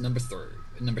Bates is number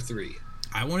 3.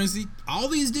 I want to see all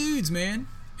these dudes, man.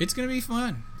 It's going to be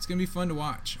fun. It's going to be fun to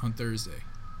watch on Thursday.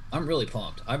 I'm really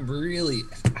pumped. I'm pumped.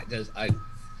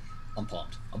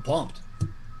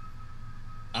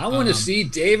 I want to see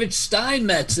David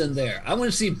Steinmetz in there. I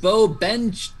want to see Bo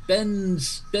Ben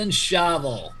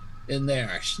Shavel in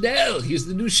there. Schnell. He's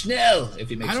the new Schnell. If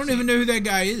he makes I don't even know who that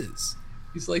guy is.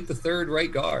 He's like the 3rd right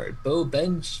guard. Bo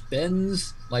Benz,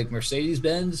 like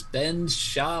Mercedes-Benz, Benz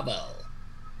Shavel.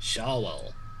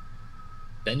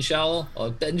 Ben Shavel?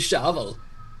 Oh, Ben Shavel.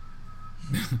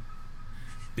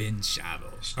 Ben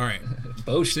Shavel. All right.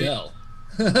 Bo Schnell.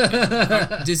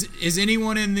 Is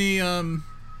anyone in the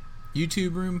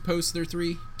YouTube room post their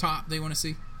 3 top they want to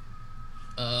see?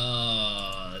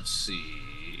 Let's see.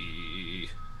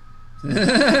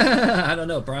 I don't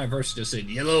know. Brian Verse just said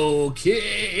yellow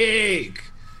cake.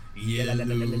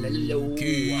 Yellow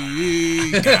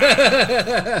cake.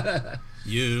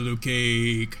 Yellow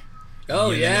cake. Oh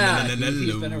yeah,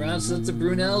 he's been around since the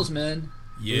Brunels, man.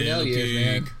 Yellow cake.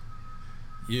 Man.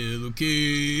 Yellow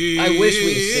cake. I wish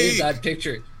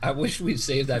we'd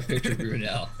saved that picture.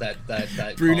 Brunel. That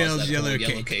Brunel's yellow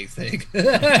cake thing.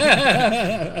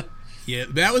 Yeah,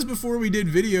 that was before we did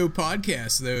video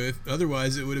podcasts, though.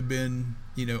 Otherwise, it would have been,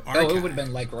 archived. Oh, it would have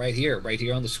been like right here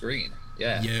on the screen.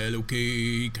 Yeah. Yellow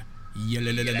cake.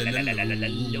 Yellow cake.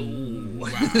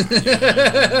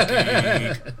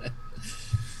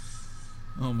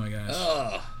 Oh my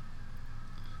gosh.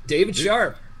 David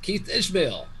Sharp, Keith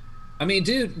Ishmael. I mean,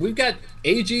 dude, we've got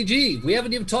AGG. We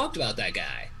haven't even talked about that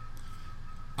guy.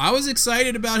 I was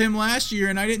excited about him last year,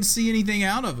 and I didn't see anything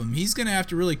out of him. He's going to have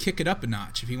to really kick it up a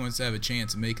notch if he wants to have a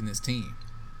chance of making this team.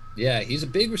 Yeah, he's a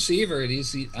big receiver, and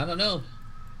I don't know.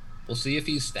 We'll see if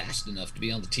he's fast enough to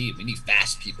be on the team. We need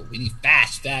fast people. We need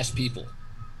fast people.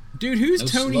 Dude, who's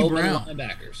Tony Brown?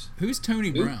 Linebackers. Who's Tony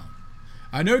Brown?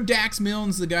 I know Dax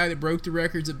Milne's the guy that broke the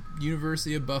records at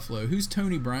University of Buffalo. Who's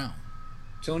Tony Brown?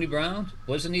 Tony Brown?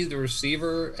 Wasn't he the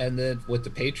receiver and then with the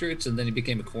Patriots, and then he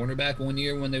became a cornerback one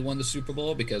year when they won the Super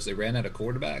Bowl because they ran out of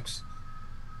quarterbacks?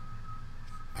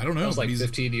 I don't know. That was like He's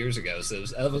 15 years ago. So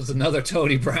that was another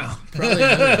Tony Brown. probably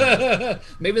another-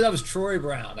 Maybe that was Troy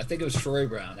Brown. I think it was Troy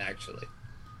Brown, actually.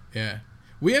 yeah.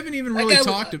 We haven't even That really guy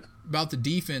talked about the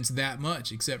defense that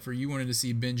much, except for you wanted to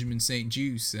see Benjamin St.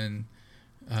 Juice and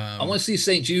I want to see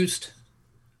St. Juiced.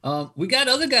 We got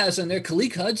other guys in there.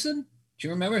 Khaleke Hudson. Do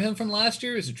you remember him from last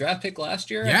year? He was a draft pick last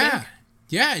year. I think.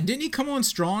 Yeah. Didn't he come on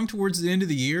strong towards the end of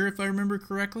the year, if I remember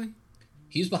correctly?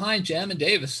 He's behind Jamin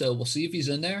Davis, so we'll see if he's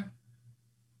in there.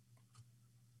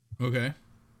 Okay.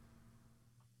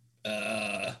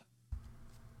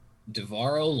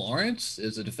 Devaro Lawrence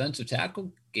is a defensive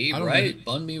tackle. Gabe I don't Wright, think-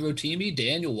 Bunmi Rotimi,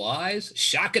 Daniel Wise,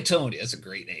 Shaka Tony. That's a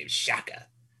great name. Shaka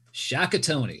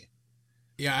Tony.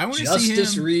 Yeah, I want to see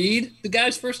Justice him. Reed. The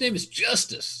guy's first name is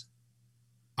Justice.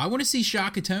 I want to see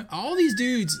Shaka Tony. All these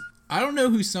dudes. I don't know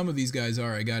who some of these guys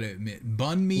are. I gotta admit.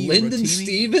 Bunmi, Lyndon Rotimi,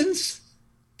 Stevens.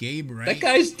 Gabe Wright. That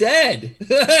guy's dead.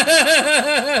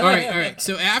 All right.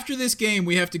 So after this game,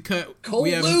 we have to cut. Cole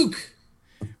we have, Luke.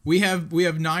 We have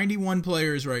 91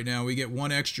 players right now. We get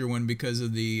one extra one because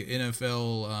of the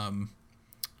NFL.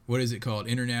 What is it called?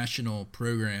 International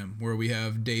program where we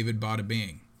have David Bada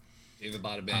Bing. David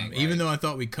Bada Bang. Even though I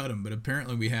thought we cut him, but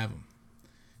apparently we have him.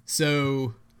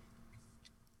 So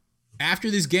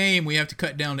after this game, we have to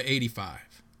cut down to 85.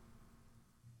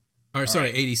 Or sorry,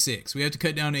 86. We have to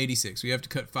cut down to 86. We have to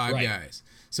cut 5 Right. guys.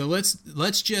 So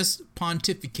let's just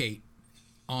pontificate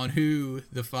on who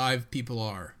the 5 people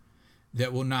are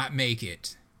that will not make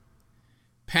it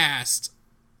past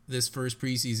this first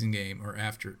preseason game or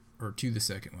after or to the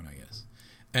second one, I guess.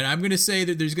 And I'm going to say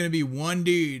that there's going to be one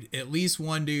dude, at least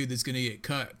one dude that's going to get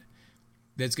cut.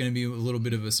 That's going to be a little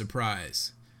bit of a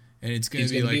surprise. And it's going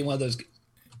He's to be going to like be one of those.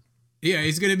 yeah,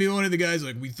 he's going to be one of the guys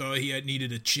like we thought he had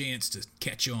needed a chance to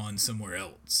catch on somewhere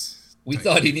else. We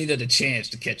thought he needed a chance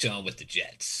to catch on with the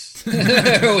Jets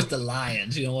or with the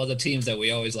Lions. You know, one of the teams that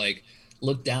we always like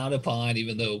look down upon,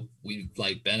 even though we've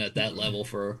like been at that level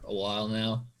for a while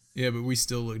now. Yeah, but we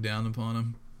still look down upon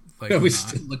him. Like We we're not.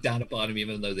 still look down upon them,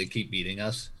 even though they keep beating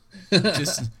us.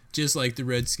 just like the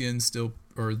Redskins still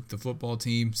or the football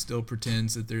team still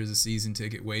pretends that there's a season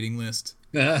ticket waiting list.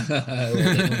 Well,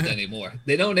 they don't anymore.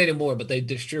 They don't anymore, but they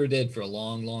sure did for a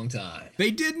long, long time. They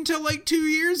did until like 2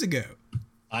 years ago.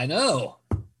 I know.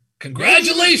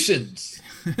 Congratulations!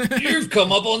 You've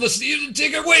come up on the season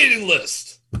ticket waiting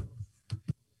list.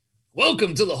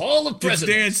 Welcome to the Hall of It's Dan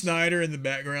Presidents. Snyder in the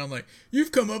background like,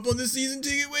 you've come up on the season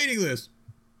ticket waiting list.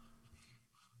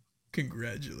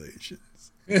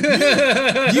 Congratulations.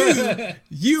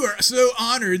 You are so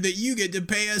honored that you get to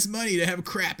pay us money to have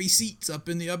crappy seats up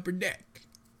in the upper deck.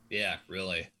 Yeah,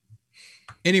 really.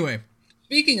 Anyway,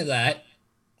 Speaking of that,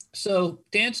 so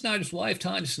Dan Snyder's wife,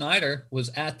 Tanya Snyder, was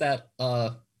at that,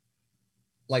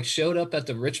 showed up at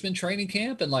the Richmond training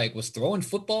camp and was throwing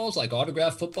footballs,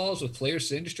 autographed footballs with player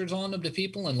signatures on them to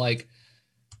people, and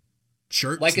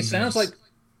shirts. it and sounds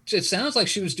things. like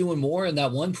she was doing more in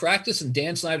that one practice than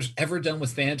Dan Snyder's ever done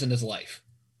with fans in his life,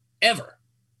 ever.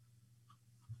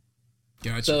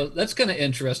 Gotcha. So that's kind of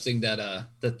interesting that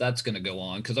that's going to go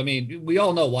on, because I mean we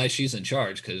all know why she's in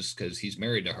charge, because he's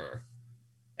married to her,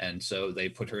 and so they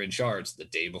put her in charge the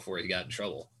day before he got in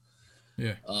trouble.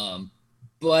 Yeah.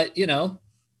 But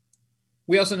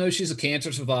we also know she's a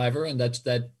cancer survivor, and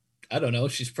that I don't know.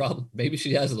 Maybe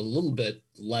she has a little bit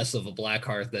less of a black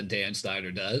heart than Dan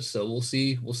Snyder does. So we'll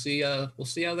see how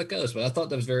that goes. But I thought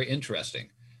that was very interesting,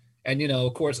 and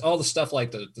of course, all the stuff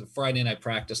like the Friday night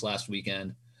practice last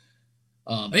weekend.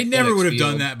 They never would have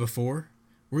done that before.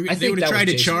 I They think would that have tried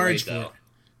was to Jason charge Wright, for though. it.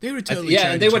 They would have totally Yeah,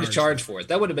 tried and they to would have charge charged for it.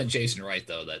 That would have been Jason Wright,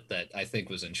 though, that I think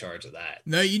was in charge of that.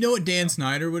 No, you know what Dan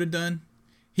Snyder would have done?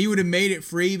 He would have made it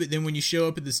free, but then when you show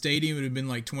up at the stadium, it would have been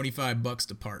like $25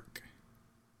 to park.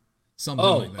 Something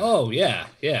like that. Oh, yeah,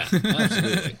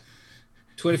 absolutely.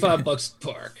 $25 to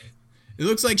park. It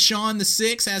looks like Sean the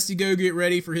Six has to go get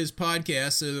ready for his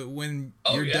podcast, so that when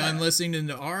you're done listening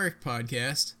to our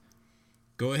podcast,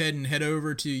 go ahead and head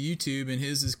over to YouTube, and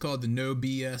his is called the No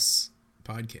BS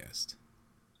Podcast.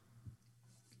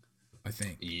 I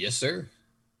think. Yes, sir.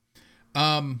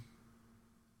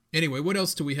 Anyway, what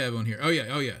else do we have on here? Oh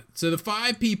yeah. So the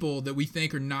 5 people that we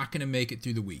think are not going to make it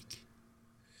through the week.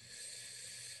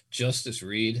 Justice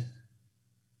Reed.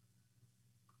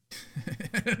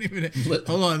 I don't even.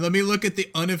 Hold on, let me look at the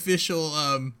unofficial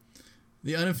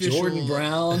Jordan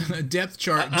Brown depth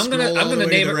chart. I'm gonna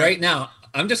name it right now.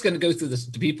 I'm just gonna go through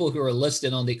the people who are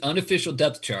listed on the unofficial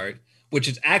depth chart, which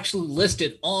is actually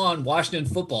listed on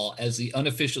Washington Football as the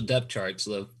unofficial depth chart,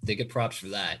 so they get props for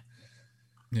that.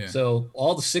 Yeah. So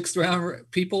all the 6th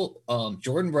round people: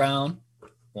 Jordan Brown,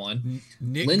 1;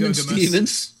 Nick Lyndon Gugamus.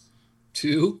 Stevens,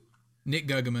 2; Nick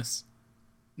Gugamus.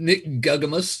 Nick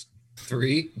Gugamus,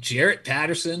 3. Jarrett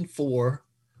Patterson, 4.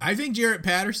 I think Jarrett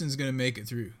Patterson's going to make it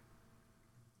through.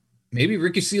 Maybe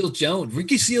Ricky Seals-Jones.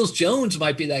 Ricky Seals-Jones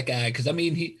might be that guy because, I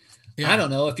mean, I don't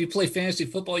know. If you play fantasy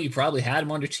football, you probably had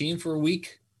him on your team for a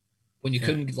week when you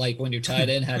couldn't, like when your tight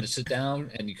end had to sit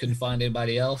down and you couldn't find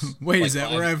anybody else. Wait, is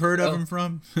that where I've heard of him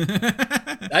from?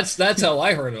 That's how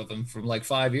I heard of him from like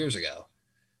 5 years ago.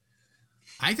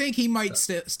 I think he might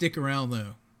stick around,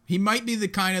 though. He might be the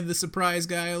kind of the surprise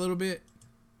guy a little bit.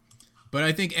 But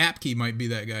I think Apke might be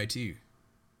that guy, too.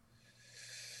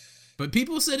 But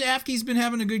people said Apke's been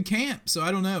having a good camp, so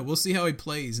I don't know. We'll see how he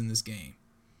plays in this game.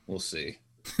 We'll see.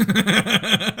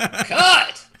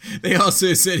 Cut! They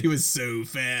also said he was so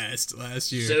fast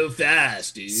last year. So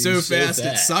fast, dude. So fast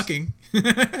at sucking.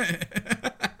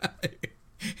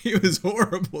 He was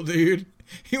horrible, dude.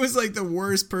 He was like the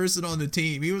worst person on the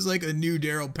team. He was like a new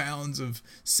Daryl Pounds of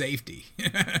safety.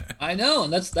 I know,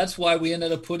 and that's why we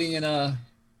ended up putting in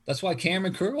that's why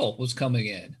Cameron Curl was coming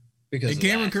in. Because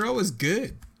Cameron Curl was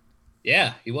good.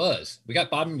 Yeah, he was. We got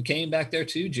Bobby McCain back there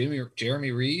too. Jeremy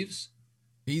Reeves.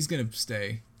 He's gonna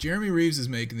stay. Jeremy Reeves is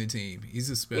making the team. He's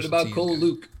a special. What about Cole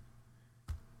Luke?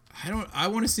 I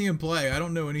want to see him play. I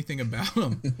don't know anything about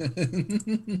him.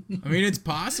 I mean, it's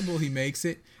possible he makes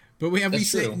it, but we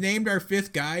named our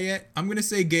 5th guy yet? I'm gonna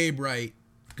say Gabe Wright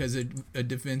because a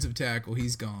defensive tackle.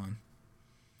 He's gone.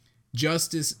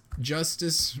 Justice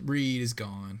Reed is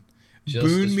gone.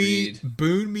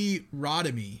 Boonmi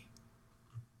Rodamy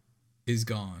is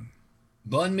gone.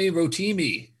 Bunmi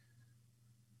Rotimi.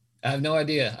 I have no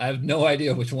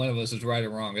idea which one of us is right or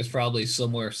wrong. It's probably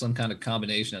some kind of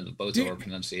combination of both of our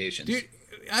pronunciations. Dude,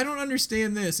 I don't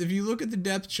understand this. If you look at the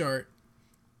depth chart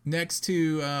next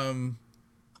to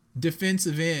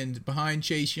defensive end behind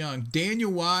Chase Young,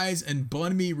 Daniel Wise and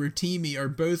Bunmi Rotimi are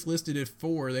both listed at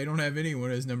 4. They don't have anyone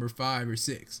as number 5 or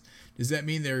 6. Does that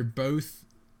mean they're both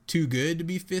too good to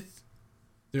be 5th?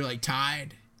 They're like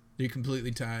tied. They're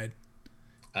completely tied.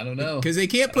 I don't know. Because they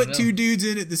can't put 2 dudes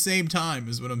in at the same time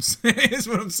is what I'm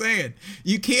saying.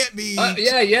 You can't be...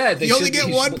 Yeah. You only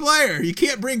get one player. You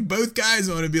can't bring both guys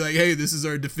on and be like, hey, this is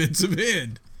our defensive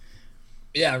end.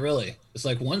 Yeah, really. It's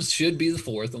like one should be the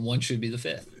 4th and one should be the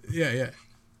 5th. Yeah.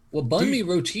 Well, Bunmi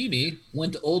Rotimi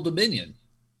went to Old Dominion.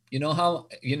 You know how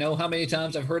many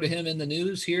times I've heard of him in the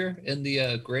news here in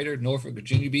the greater Norfolk,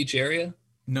 Virginia Beach area?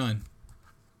 None.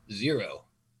 0.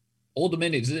 Old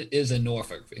Dominion is in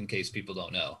Norfolk, in case people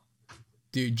don't know.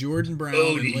 Dude, Jordan Brown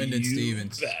and Lyndon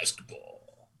Stevens. Basketball.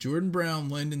 Jordan Brown,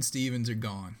 Lyndon Stevens are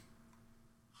gone.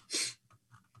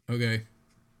 Okay.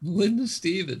 Lyndon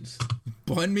Stevens.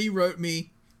 Bunmi wrote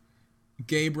me,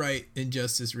 Gabe Wright, and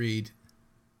Justice Reed.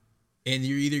 And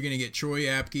you're either going to get Troy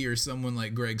Apke or someone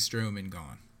like Greg Stroman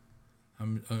gone.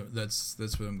 That's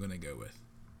what I'm going to go with.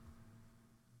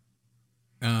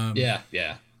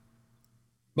 Yeah.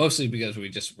 Mostly because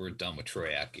we're done with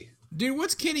Troy Apke. Dude,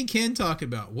 what's Kenny Ken talking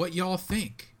about? What y'all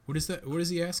think? What is that? What is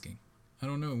he asking? I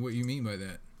don't know what you mean by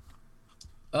that.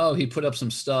 Oh, he put up some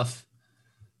stuff.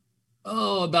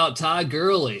 Oh, about Todd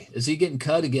Gurley. Is he getting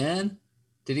cut again?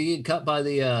 Did he get cut by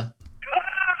the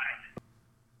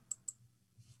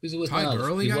who's it with Todd now?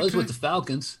 Gurley He got was cut? with the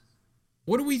Falcons.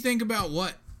 What do we think about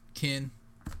what, Ken?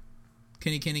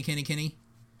 Kenny?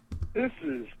 This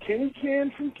is Kenny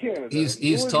Ken from Canada.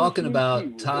 He's talking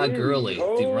about Todd Gurley,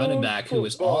 the running back who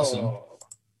was awesome.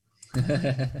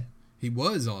 He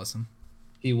was awesome.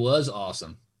 He was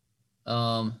awesome.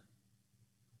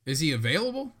 Is he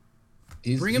available?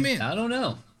 Bring him in. I don't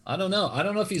know. I don't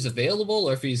know if he's available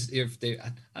or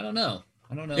I don't know.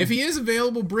 If he is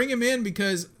available, bring him in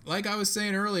because, like I was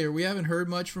saying earlier, we haven't heard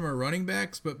much from our running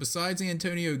backs. But besides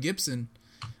Antonio Gibson,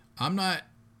 I'm not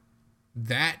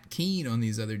that keen on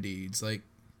these other dudes. Like,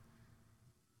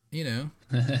 you know.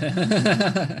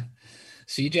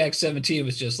 CJack 17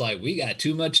 was just like, we got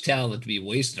too much talent to be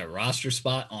wasting a roster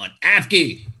spot on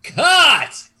Apke.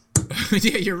 Cut!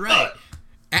 Yeah, you're right.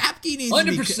 Apke needs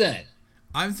 100%.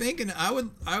 I'm thinking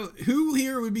who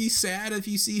here would be sad if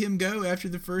you see him go after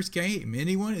the first game?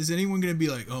 Anyone? Is anyone going to be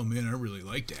like, oh man, I really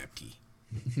liked Apke?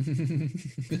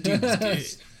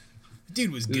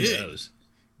 Dude was good. Who knows?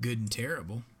 Good and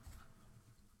terrible.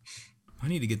 I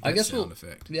need to get that sound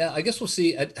effect. Yeah, I guess we'll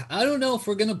see. I don't know if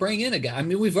we're going to bring in a guy. I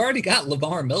mean, we've already got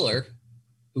Lamar Miller,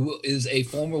 who is a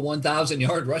former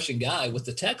 1,000-yard rushing guy with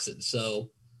the Texans. So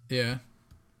yeah,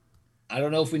 I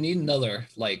don't know if we need another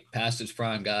past his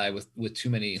prime guy with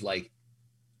too many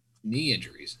knee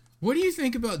injuries. What do you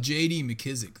think about J.D.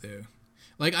 McKissick though?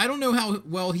 I don't know how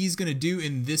well he's going to do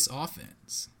in this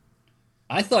offense.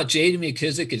 I thought J.D.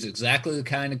 McKissick is exactly the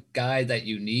kind of guy that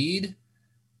you need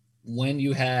when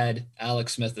you had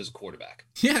Alex Smith as quarterback.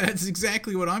 Yeah, that's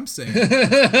exactly what I'm saying.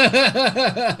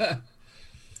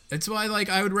 That's why, like,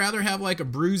 I would rather have like a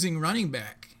bruising running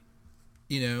back,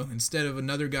 instead of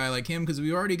another guy like him, because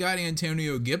we already got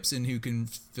Antonio Gibson who can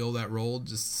fill that role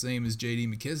just the same as J.D.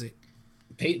 McKissick.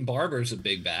 Peyton Barber's a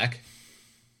big back.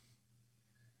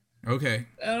 Okay.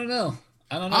 I don't know.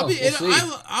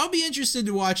 I'll be interested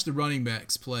to watch the running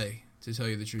backs play, to tell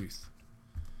you the truth.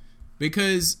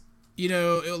 Because,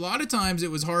 a lot of times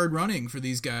it was hard running for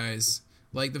these guys.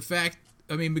 Like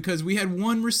because we had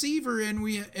one receiver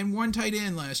and one tight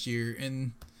end last year,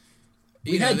 and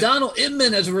we had Donald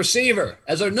Inman as a receiver,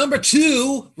 as our number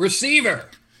 2 receiver.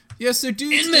 Yeah, so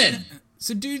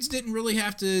dudes didn't really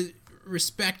have to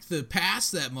respect the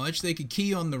pass that much. They could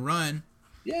key on the run.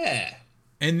 Yeah.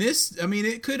 And this,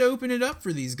 it could open it up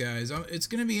for these guys. It's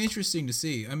going to be interesting to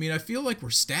see. I feel like we're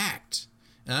stacked.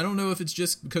 And I don't know if it's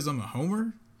just because I'm a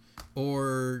homer,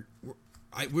 or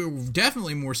we're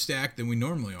definitely more stacked than we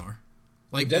normally are.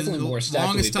 Like, definitely more stacked.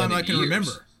 Longest time I can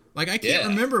remember. Like, I can't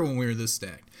remember when we were this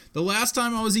stacked. The last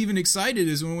time I was even excited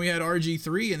is when we had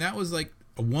RG3, and that was like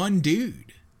one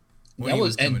dude. That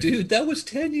was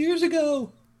 10 years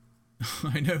ago.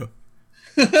 I know.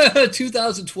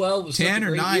 2012 was 10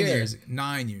 or 9 year. years.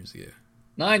 9 years ago.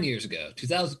 9 years ago.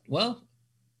 2000. Well,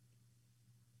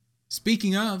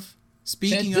 Speaking of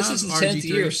this is the 10th RG3,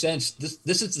 year since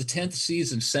this is the 10th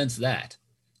season since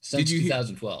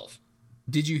 2012.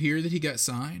 Did you hear that he got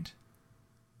signed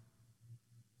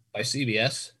By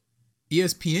CBS?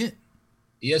 ESPN?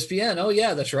 ESPN. Oh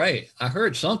yeah, that's right. I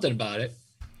heard something about it.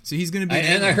 So he's going to be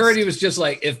and I heard he was just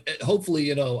like, if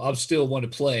hopefully, I'll still want to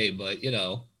play, but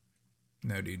No,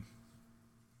 dude.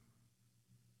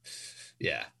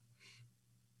 Yeah.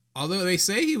 Although they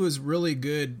say he was really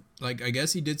good, like, I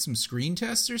guess he did some screen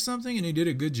tests or something, and he did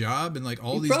a good job, and like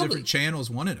different channels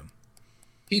wanted him.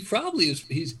 He's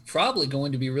probably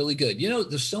going to be really good.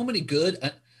 There's so many good.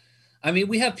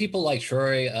 We have people like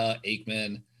Troy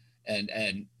Aikman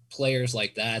and players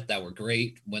like that were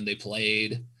great when they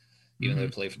played, even though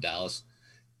they played for Dallas.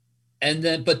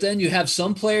 But then you have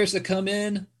some players that come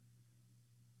in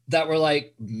that were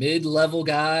like mid-level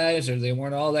guys, or they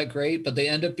weren't all that great, but they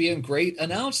end up being great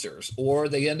announcers, or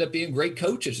they end up being great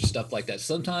coaches and stuff like that.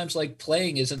 Sometimes like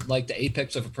playing isn't like the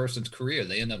apex of a person's career.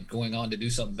 They end up going on to do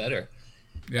something better.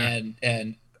 Yeah.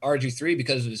 And RG3,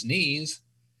 because of his knees,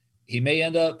 he may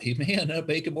end up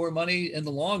making more money in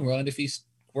the long run if he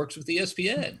works with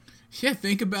ESPN. Yeah,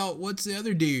 think about what's the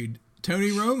other dude, Tony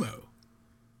Romo.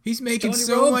 He's making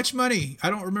so much money. I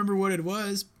don't remember what it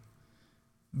was,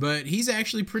 but he's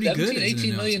actually pretty good.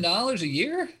 $18 million a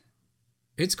year?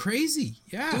 It's crazy.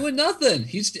 Yeah. Doing nothing.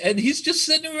 He's just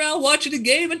sitting around watching a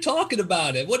game and talking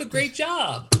about it. What a great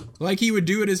job. Like he would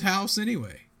do at his house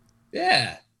anyway.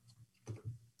 Yeah.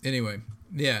 Anyway,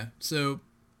 yeah. So.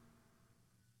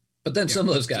 But then some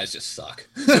of those guys just suck.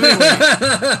 So anyway,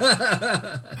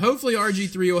 hopefully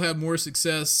RG3 will have more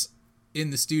success in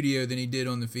the studio than he did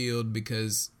on the field,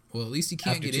 because, well, at least he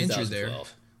can't get injured there.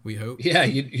 We hope. Yeah,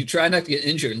 you try not to get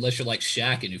injured unless you're like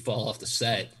Shaq and you fall off the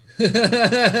set.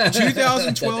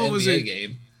 2012 was a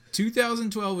game.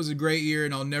 2012 was a great year,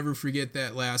 and I'll never forget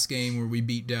that last game where we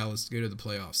beat Dallas to go to the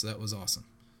playoffs. That was awesome.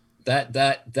 That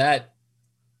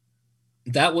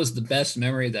was the best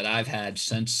memory that I've had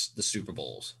since the Super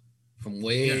Bowls, from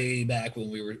way back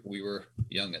when we were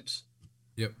youngins.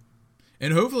 Yep.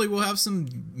 And hopefully we'll have some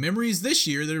memories this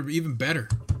year that are even better.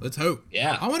 Let's hope.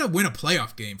 Yeah. I want to win a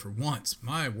playoff game for once.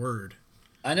 My word.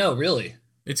 I know, really.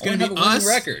 It's going to be us.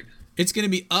 Record. It's going to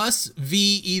be us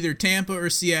v either Tampa or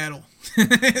Seattle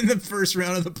in the first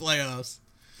round of the playoffs.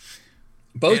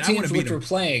 Both teams which were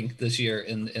playing this year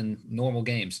in normal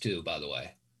games too, by the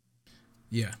way.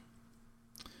 Yeah.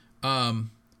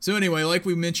 So anyway, like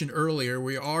we mentioned earlier,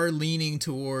 we are leaning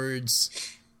towards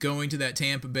going to that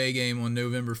Tampa Bay game on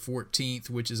November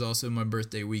 14th, which is also my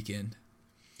birthday weekend.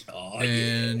 Oh,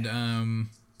 and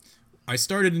I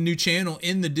started a new channel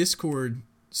in the Discord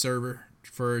server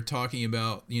for talking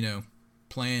about,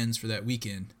 plans for that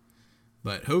weekend.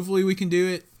 But hopefully we can do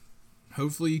it.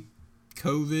 Hopefully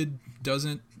COVID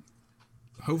doesn't.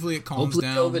 Hopefully it calms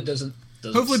down. Hopefully COVID doesn't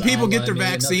hopefully people get their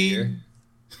vaccine.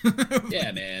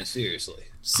 Yeah, man. Seriously,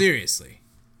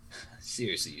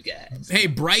 you guys. Hey,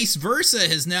 Bryce Versa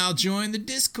has now joined the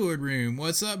Discord room.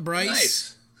 What's up,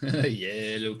 Bryce? Nice.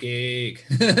 Yellow cake.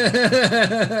 Is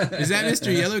that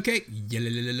Mr. Yellow Cake?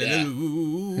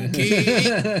 Yellow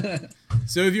Cake.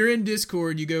 So if you're in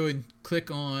Discord, you go and click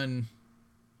on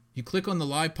the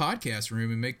live podcast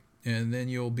room and then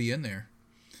you'll be in there.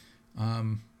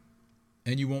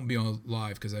 And you won't be on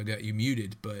live because I've got you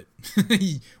muted, but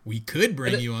we could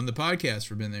bring you on the podcast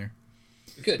for being there.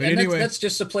 Good. But And anyway, that's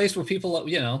just a place where people,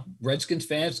 Redskins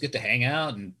fans get to hang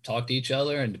out and talk to each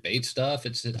other and debate stuff. I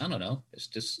don't know.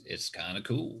 It's kind of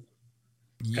cool.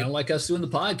 Yep. Kind of like us doing the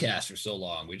podcast for so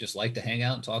long. We just like to hang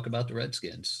out and talk about the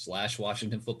Redskins /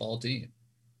 Washington football team.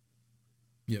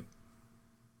 Yep.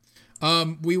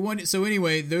 So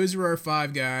anyway, those are our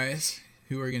 5 guys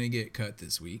who are going to get cut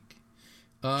this week.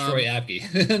 Troy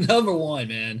Apke, number 1,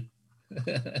 man.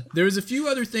 There was a few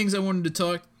other things I wanted to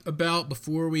talk about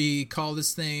before we call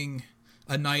this thing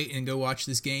a night and go watch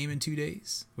this game in 2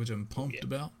 days, which I'm pumped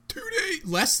about. 2 days,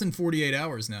 less than 48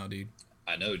 hours now, dude.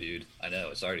 I know, dude. I know.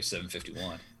 It's already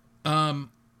 7:51.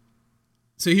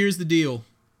 So here's the deal.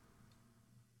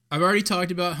 I've already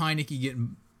talked about Heineke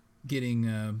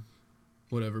getting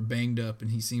banged up,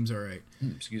 and he seems all right.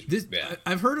 Excuse me.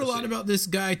 I've heard a lot about this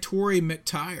guy, Torrey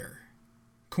McTyer,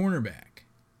 cornerback.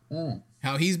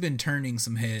 How he's been turning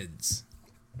some heads.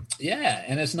 Yeah,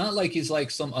 and it's not like he's like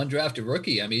some undrafted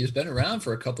rookie. I mean, he's been around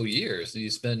for a couple years.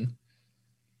 He's been,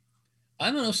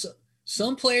 I don't know,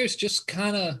 some players just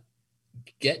kind of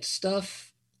get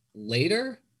stuff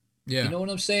later. Yeah. You know what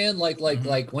I'm saying? Like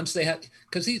once they have,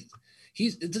 because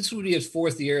this would be his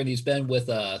 4th year, and he's been with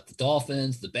the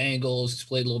Dolphins, the Bengals. He's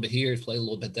played a little bit here, he's played a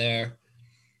little bit there.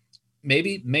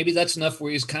 Maybe that's enough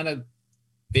where he's kind of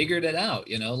figured it out.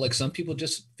 Like some people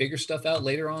just figure stuff out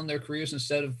later on in their careers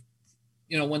instead of,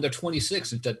 when they're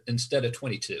 26 instead of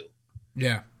 22.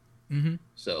 Yeah. Mm-hmm.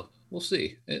 So we'll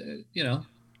see.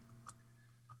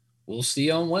 We'll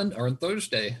see on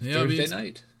Thursday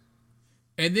night.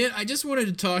 And then I just wanted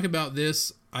to talk about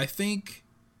this. I think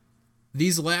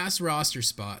these last roster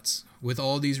spots with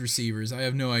all these receivers, I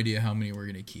have no idea how many we're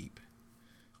going to keep.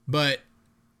 But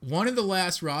one of the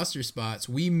last roster spots,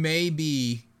 we may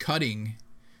be cutting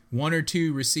 1 or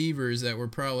 2 receivers that were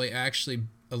probably actually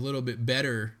a little bit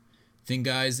better than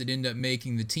guys that end up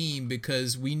making the team,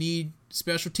 because we need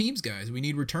special teams guys. We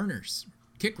need returners,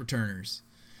 kick returners.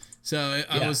 So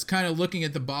I was kind of looking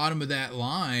at the bottom of that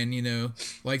line,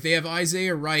 like they have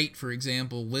Isaiah Wright, for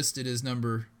example, listed as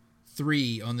number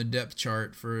 3 on the depth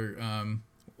chart for,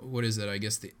 what is that? I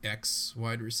guess the X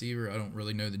wide receiver. I don't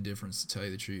really know the difference, to tell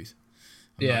you the truth.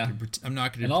 I'm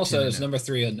not going to. And also it's number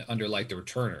 3 under like the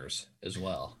returners as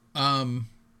well.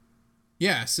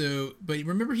 Yeah. So, but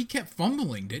remember he kept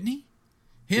fumbling, didn't he?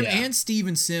 And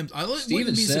Steven Sims. I wouldn't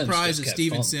be surprised if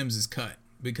Steven Sims is cut,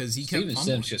 because he kept fumbling.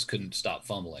 Steven Sims just couldn't stop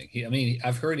fumbling.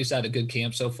 I've heard he's had a good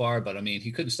camp so far, but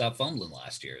he couldn't stop fumbling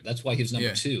last year. That's why he's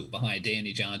number 2 behind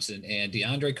Danny Johnson and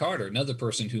DeAndre Carter, another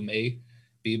person who may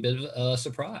be a bit of a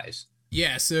surprise.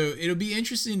 Yeah, so it'll be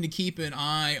interesting to keep an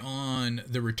eye on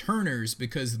the returners,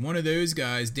 because one of those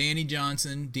guys, Danny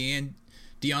Johnson,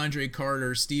 DeAndre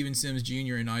Carter, Steven Sims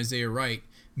Jr., and Isaiah Wright,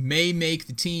 may make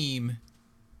the team,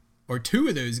 or 2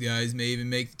 of those guys may even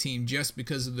make the team just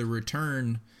because of the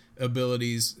return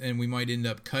abilities, and we might end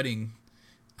up cutting,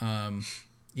 a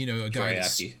guy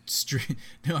that's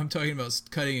no, I'm talking about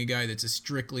cutting a guy that's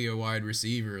strictly a wide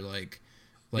receiver, like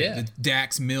the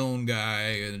Dax Milne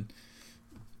guy and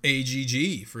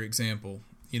AGG, for example.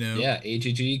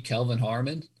 AGG, Kelvin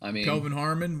Harmon. Kelvin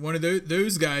Harmon, one of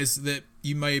those guys that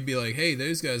you might be like, hey,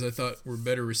 those guys I thought were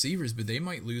better receivers, but they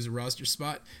might lose a roster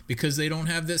spot because they don't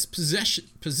have this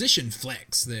position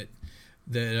flex that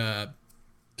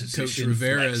Coach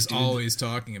Rivera is always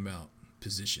talking about.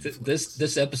 Position flex.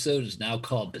 This episode is now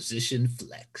called Position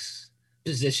Flex.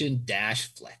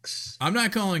 Position-flex. I'm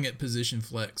not calling it position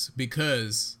flex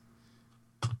because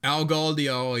Al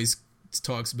Galdi always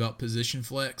talks about position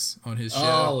flex on his show.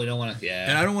 Oh, we don't want to. Yeah,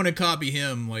 and I don't want to copy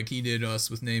him like he did us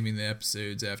with naming the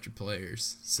episodes after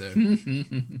players. So,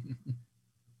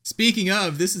 speaking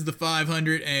of, this is the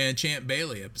 500 and Champ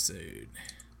Bailey episode.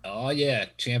 Oh yeah,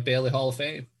 Champ Bailey Hall of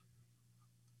Fame.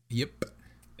 Yep.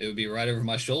 It would be right over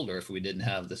my shoulder if we didn't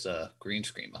have this green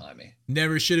screen behind me.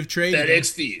 Never should have traded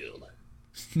FedEx Field.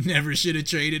 Never should have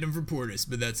traded him for Portis,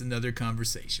 but that's another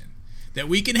conversation that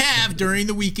we can have during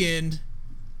the weekend.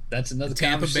 That's another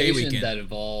conversation that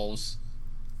involves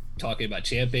talking about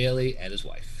Champ Bailey and his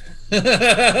wife.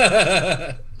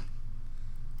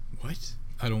 What?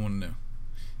 I don't want to know.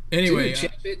 Anyway,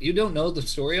 dude, you don't know the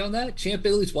story on that? Champ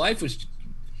Bailey's wife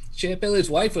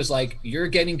was like, "You're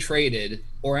getting traded,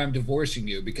 or I'm divorcing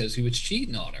you," because he was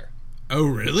cheating on her. Oh,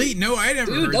 really? No, I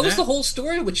never heard that. That was the whole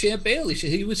story with Champ Bailey.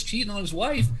 He was cheating on his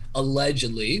wife,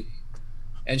 allegedly,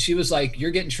 and she was like,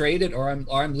 "You're getting traded, or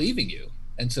I'm leaving you,"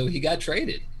 and so he got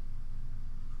traded.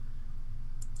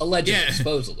 Allegedly,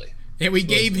 supposedly. And we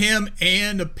gave him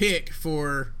and a pick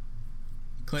for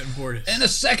Clinton Portis. And a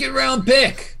second-round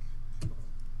pick.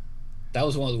 That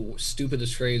was one of the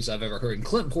stupidest trades I've ever heard. And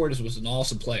Clinton Portis was an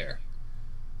awesome player.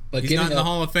 But He's not in the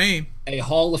Hall of Fame. A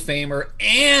Hall of Famer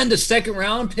and a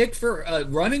second-round pick for a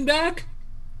running back?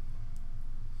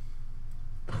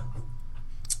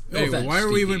 Anyway, why are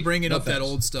we even bringing up that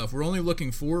old stuff? We're only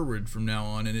looking forward from now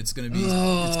on, and it's gonna be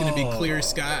clear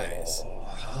skies.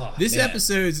 This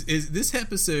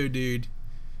episode, dude,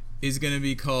 is gonna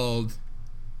be called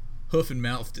Hoof and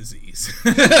Mouth Disease.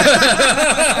 Think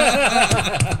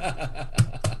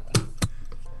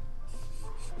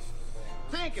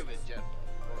of it, gentlemen.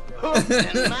 Hoof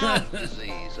and mouth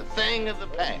disease, a thing of the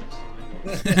past.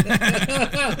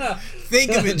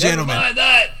 Think of it, gentlemen. Never mind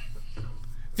that.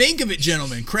 Think of it,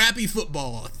 gentlemen. Crappy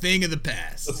football, a thing of the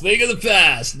past. A thing of the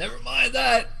past. Never mind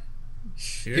that.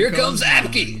 Here comes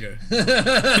Apke. Here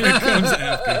comes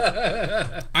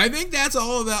Apke. I think that's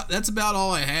about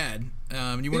all I had.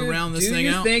 You want to round this thing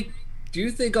out? Do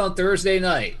you think on Thursday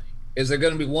night is there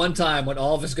going to be one time when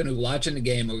all of us are going to be watching the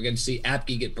game and we're going to see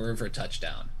Apke get burned for a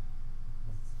touchdown?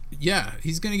 Yeah,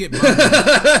 he's going to get burned.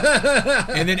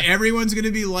 And then everyone's going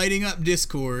to be lighting up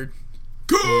Discord.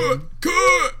 Cut!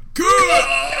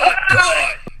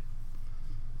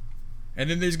 And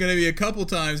then there's going to be a couple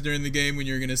times during the game when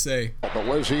you're going to say, But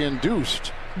was he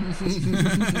induced?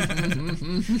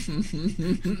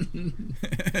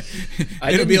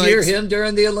 I didn't hear him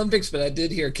during the Olympics, but I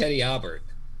did hear Kenny Albert.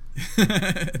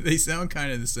 They sound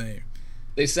kind of the same.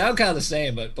 They sound kind of the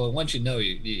same, but once you know,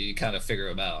 you kind of figure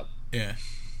them out. Yeah.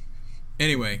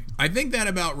 Anyway, I think that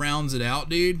about rounds it out,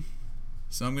 dude.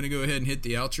 So I'm going to go ahead and hit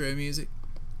the outro music.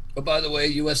 But by the way,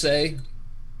 USA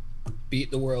beat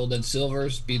the world in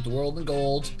silvers, beat the world in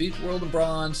golds, beat the world in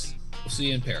bronze. We'll see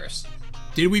you in Paris.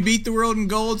 Did we beat the world in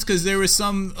golds? Because there was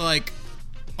some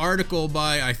article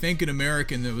by, I think, an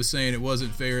American that was saying it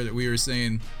wasn't fair that we were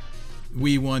saying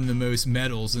we won the most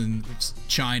medals and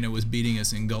China was beating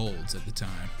us in golds at the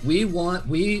time. We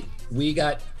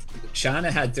got China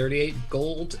had 38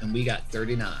 gold and we got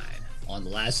 39 on the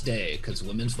last day because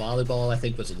women's volleyball, I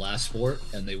think, was the last sport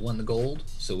and they won the gold.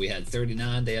 So we had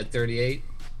 39, they had 38.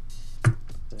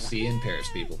 See you in Paris,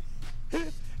 people.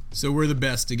 So we're the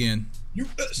best again.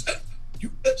 USA.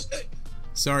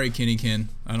 Sorry, Kenny Ken.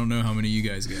 I don't know how many you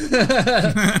guys got.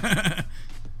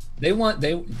 They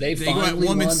finally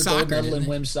won the gold medal in they?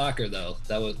 women's soccer, though.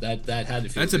 That had to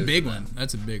feel That's a good big for one. them.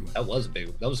 That's a big one. That was a big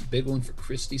one. That was a big one for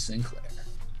Christy Sinclair.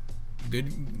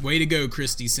 Good way to go,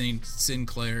 Christy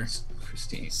Sinclair.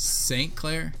 Christine.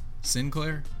 Sinclair.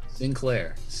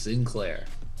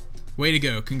 Way to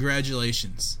go.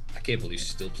 Congratulations. I can't believe she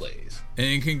still plays.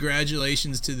 And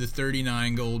congratulations to the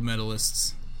 39 gold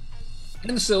medalists.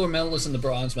 And the silver medalist and the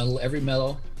bronze medal. Every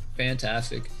medal.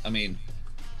 Fantastic. I mean,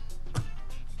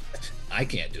 I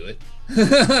can't do it.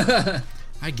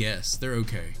 I guess. They're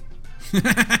okay.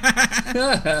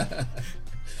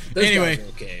 Anyway, guys are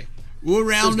okay. We'll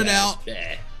round it out.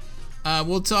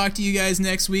 We'll talk to you guys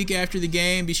next week after the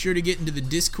game. Be sure to get into the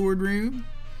Discord room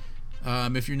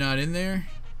if you're not in there.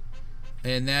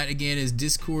 And that, again, is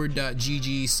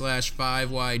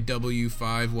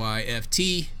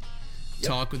discord.gg/5YW5YFT. Yep.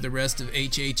 Talk with the rest of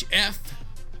HHF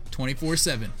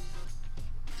 24/7.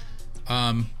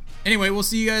 Anyway, we'll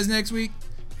see you guys next week.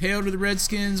 Hail to the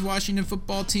Redskins, Washington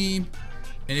football team.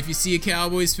 And if you see a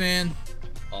Cowboys fan,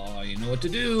 you know what to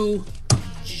do.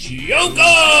 Joker!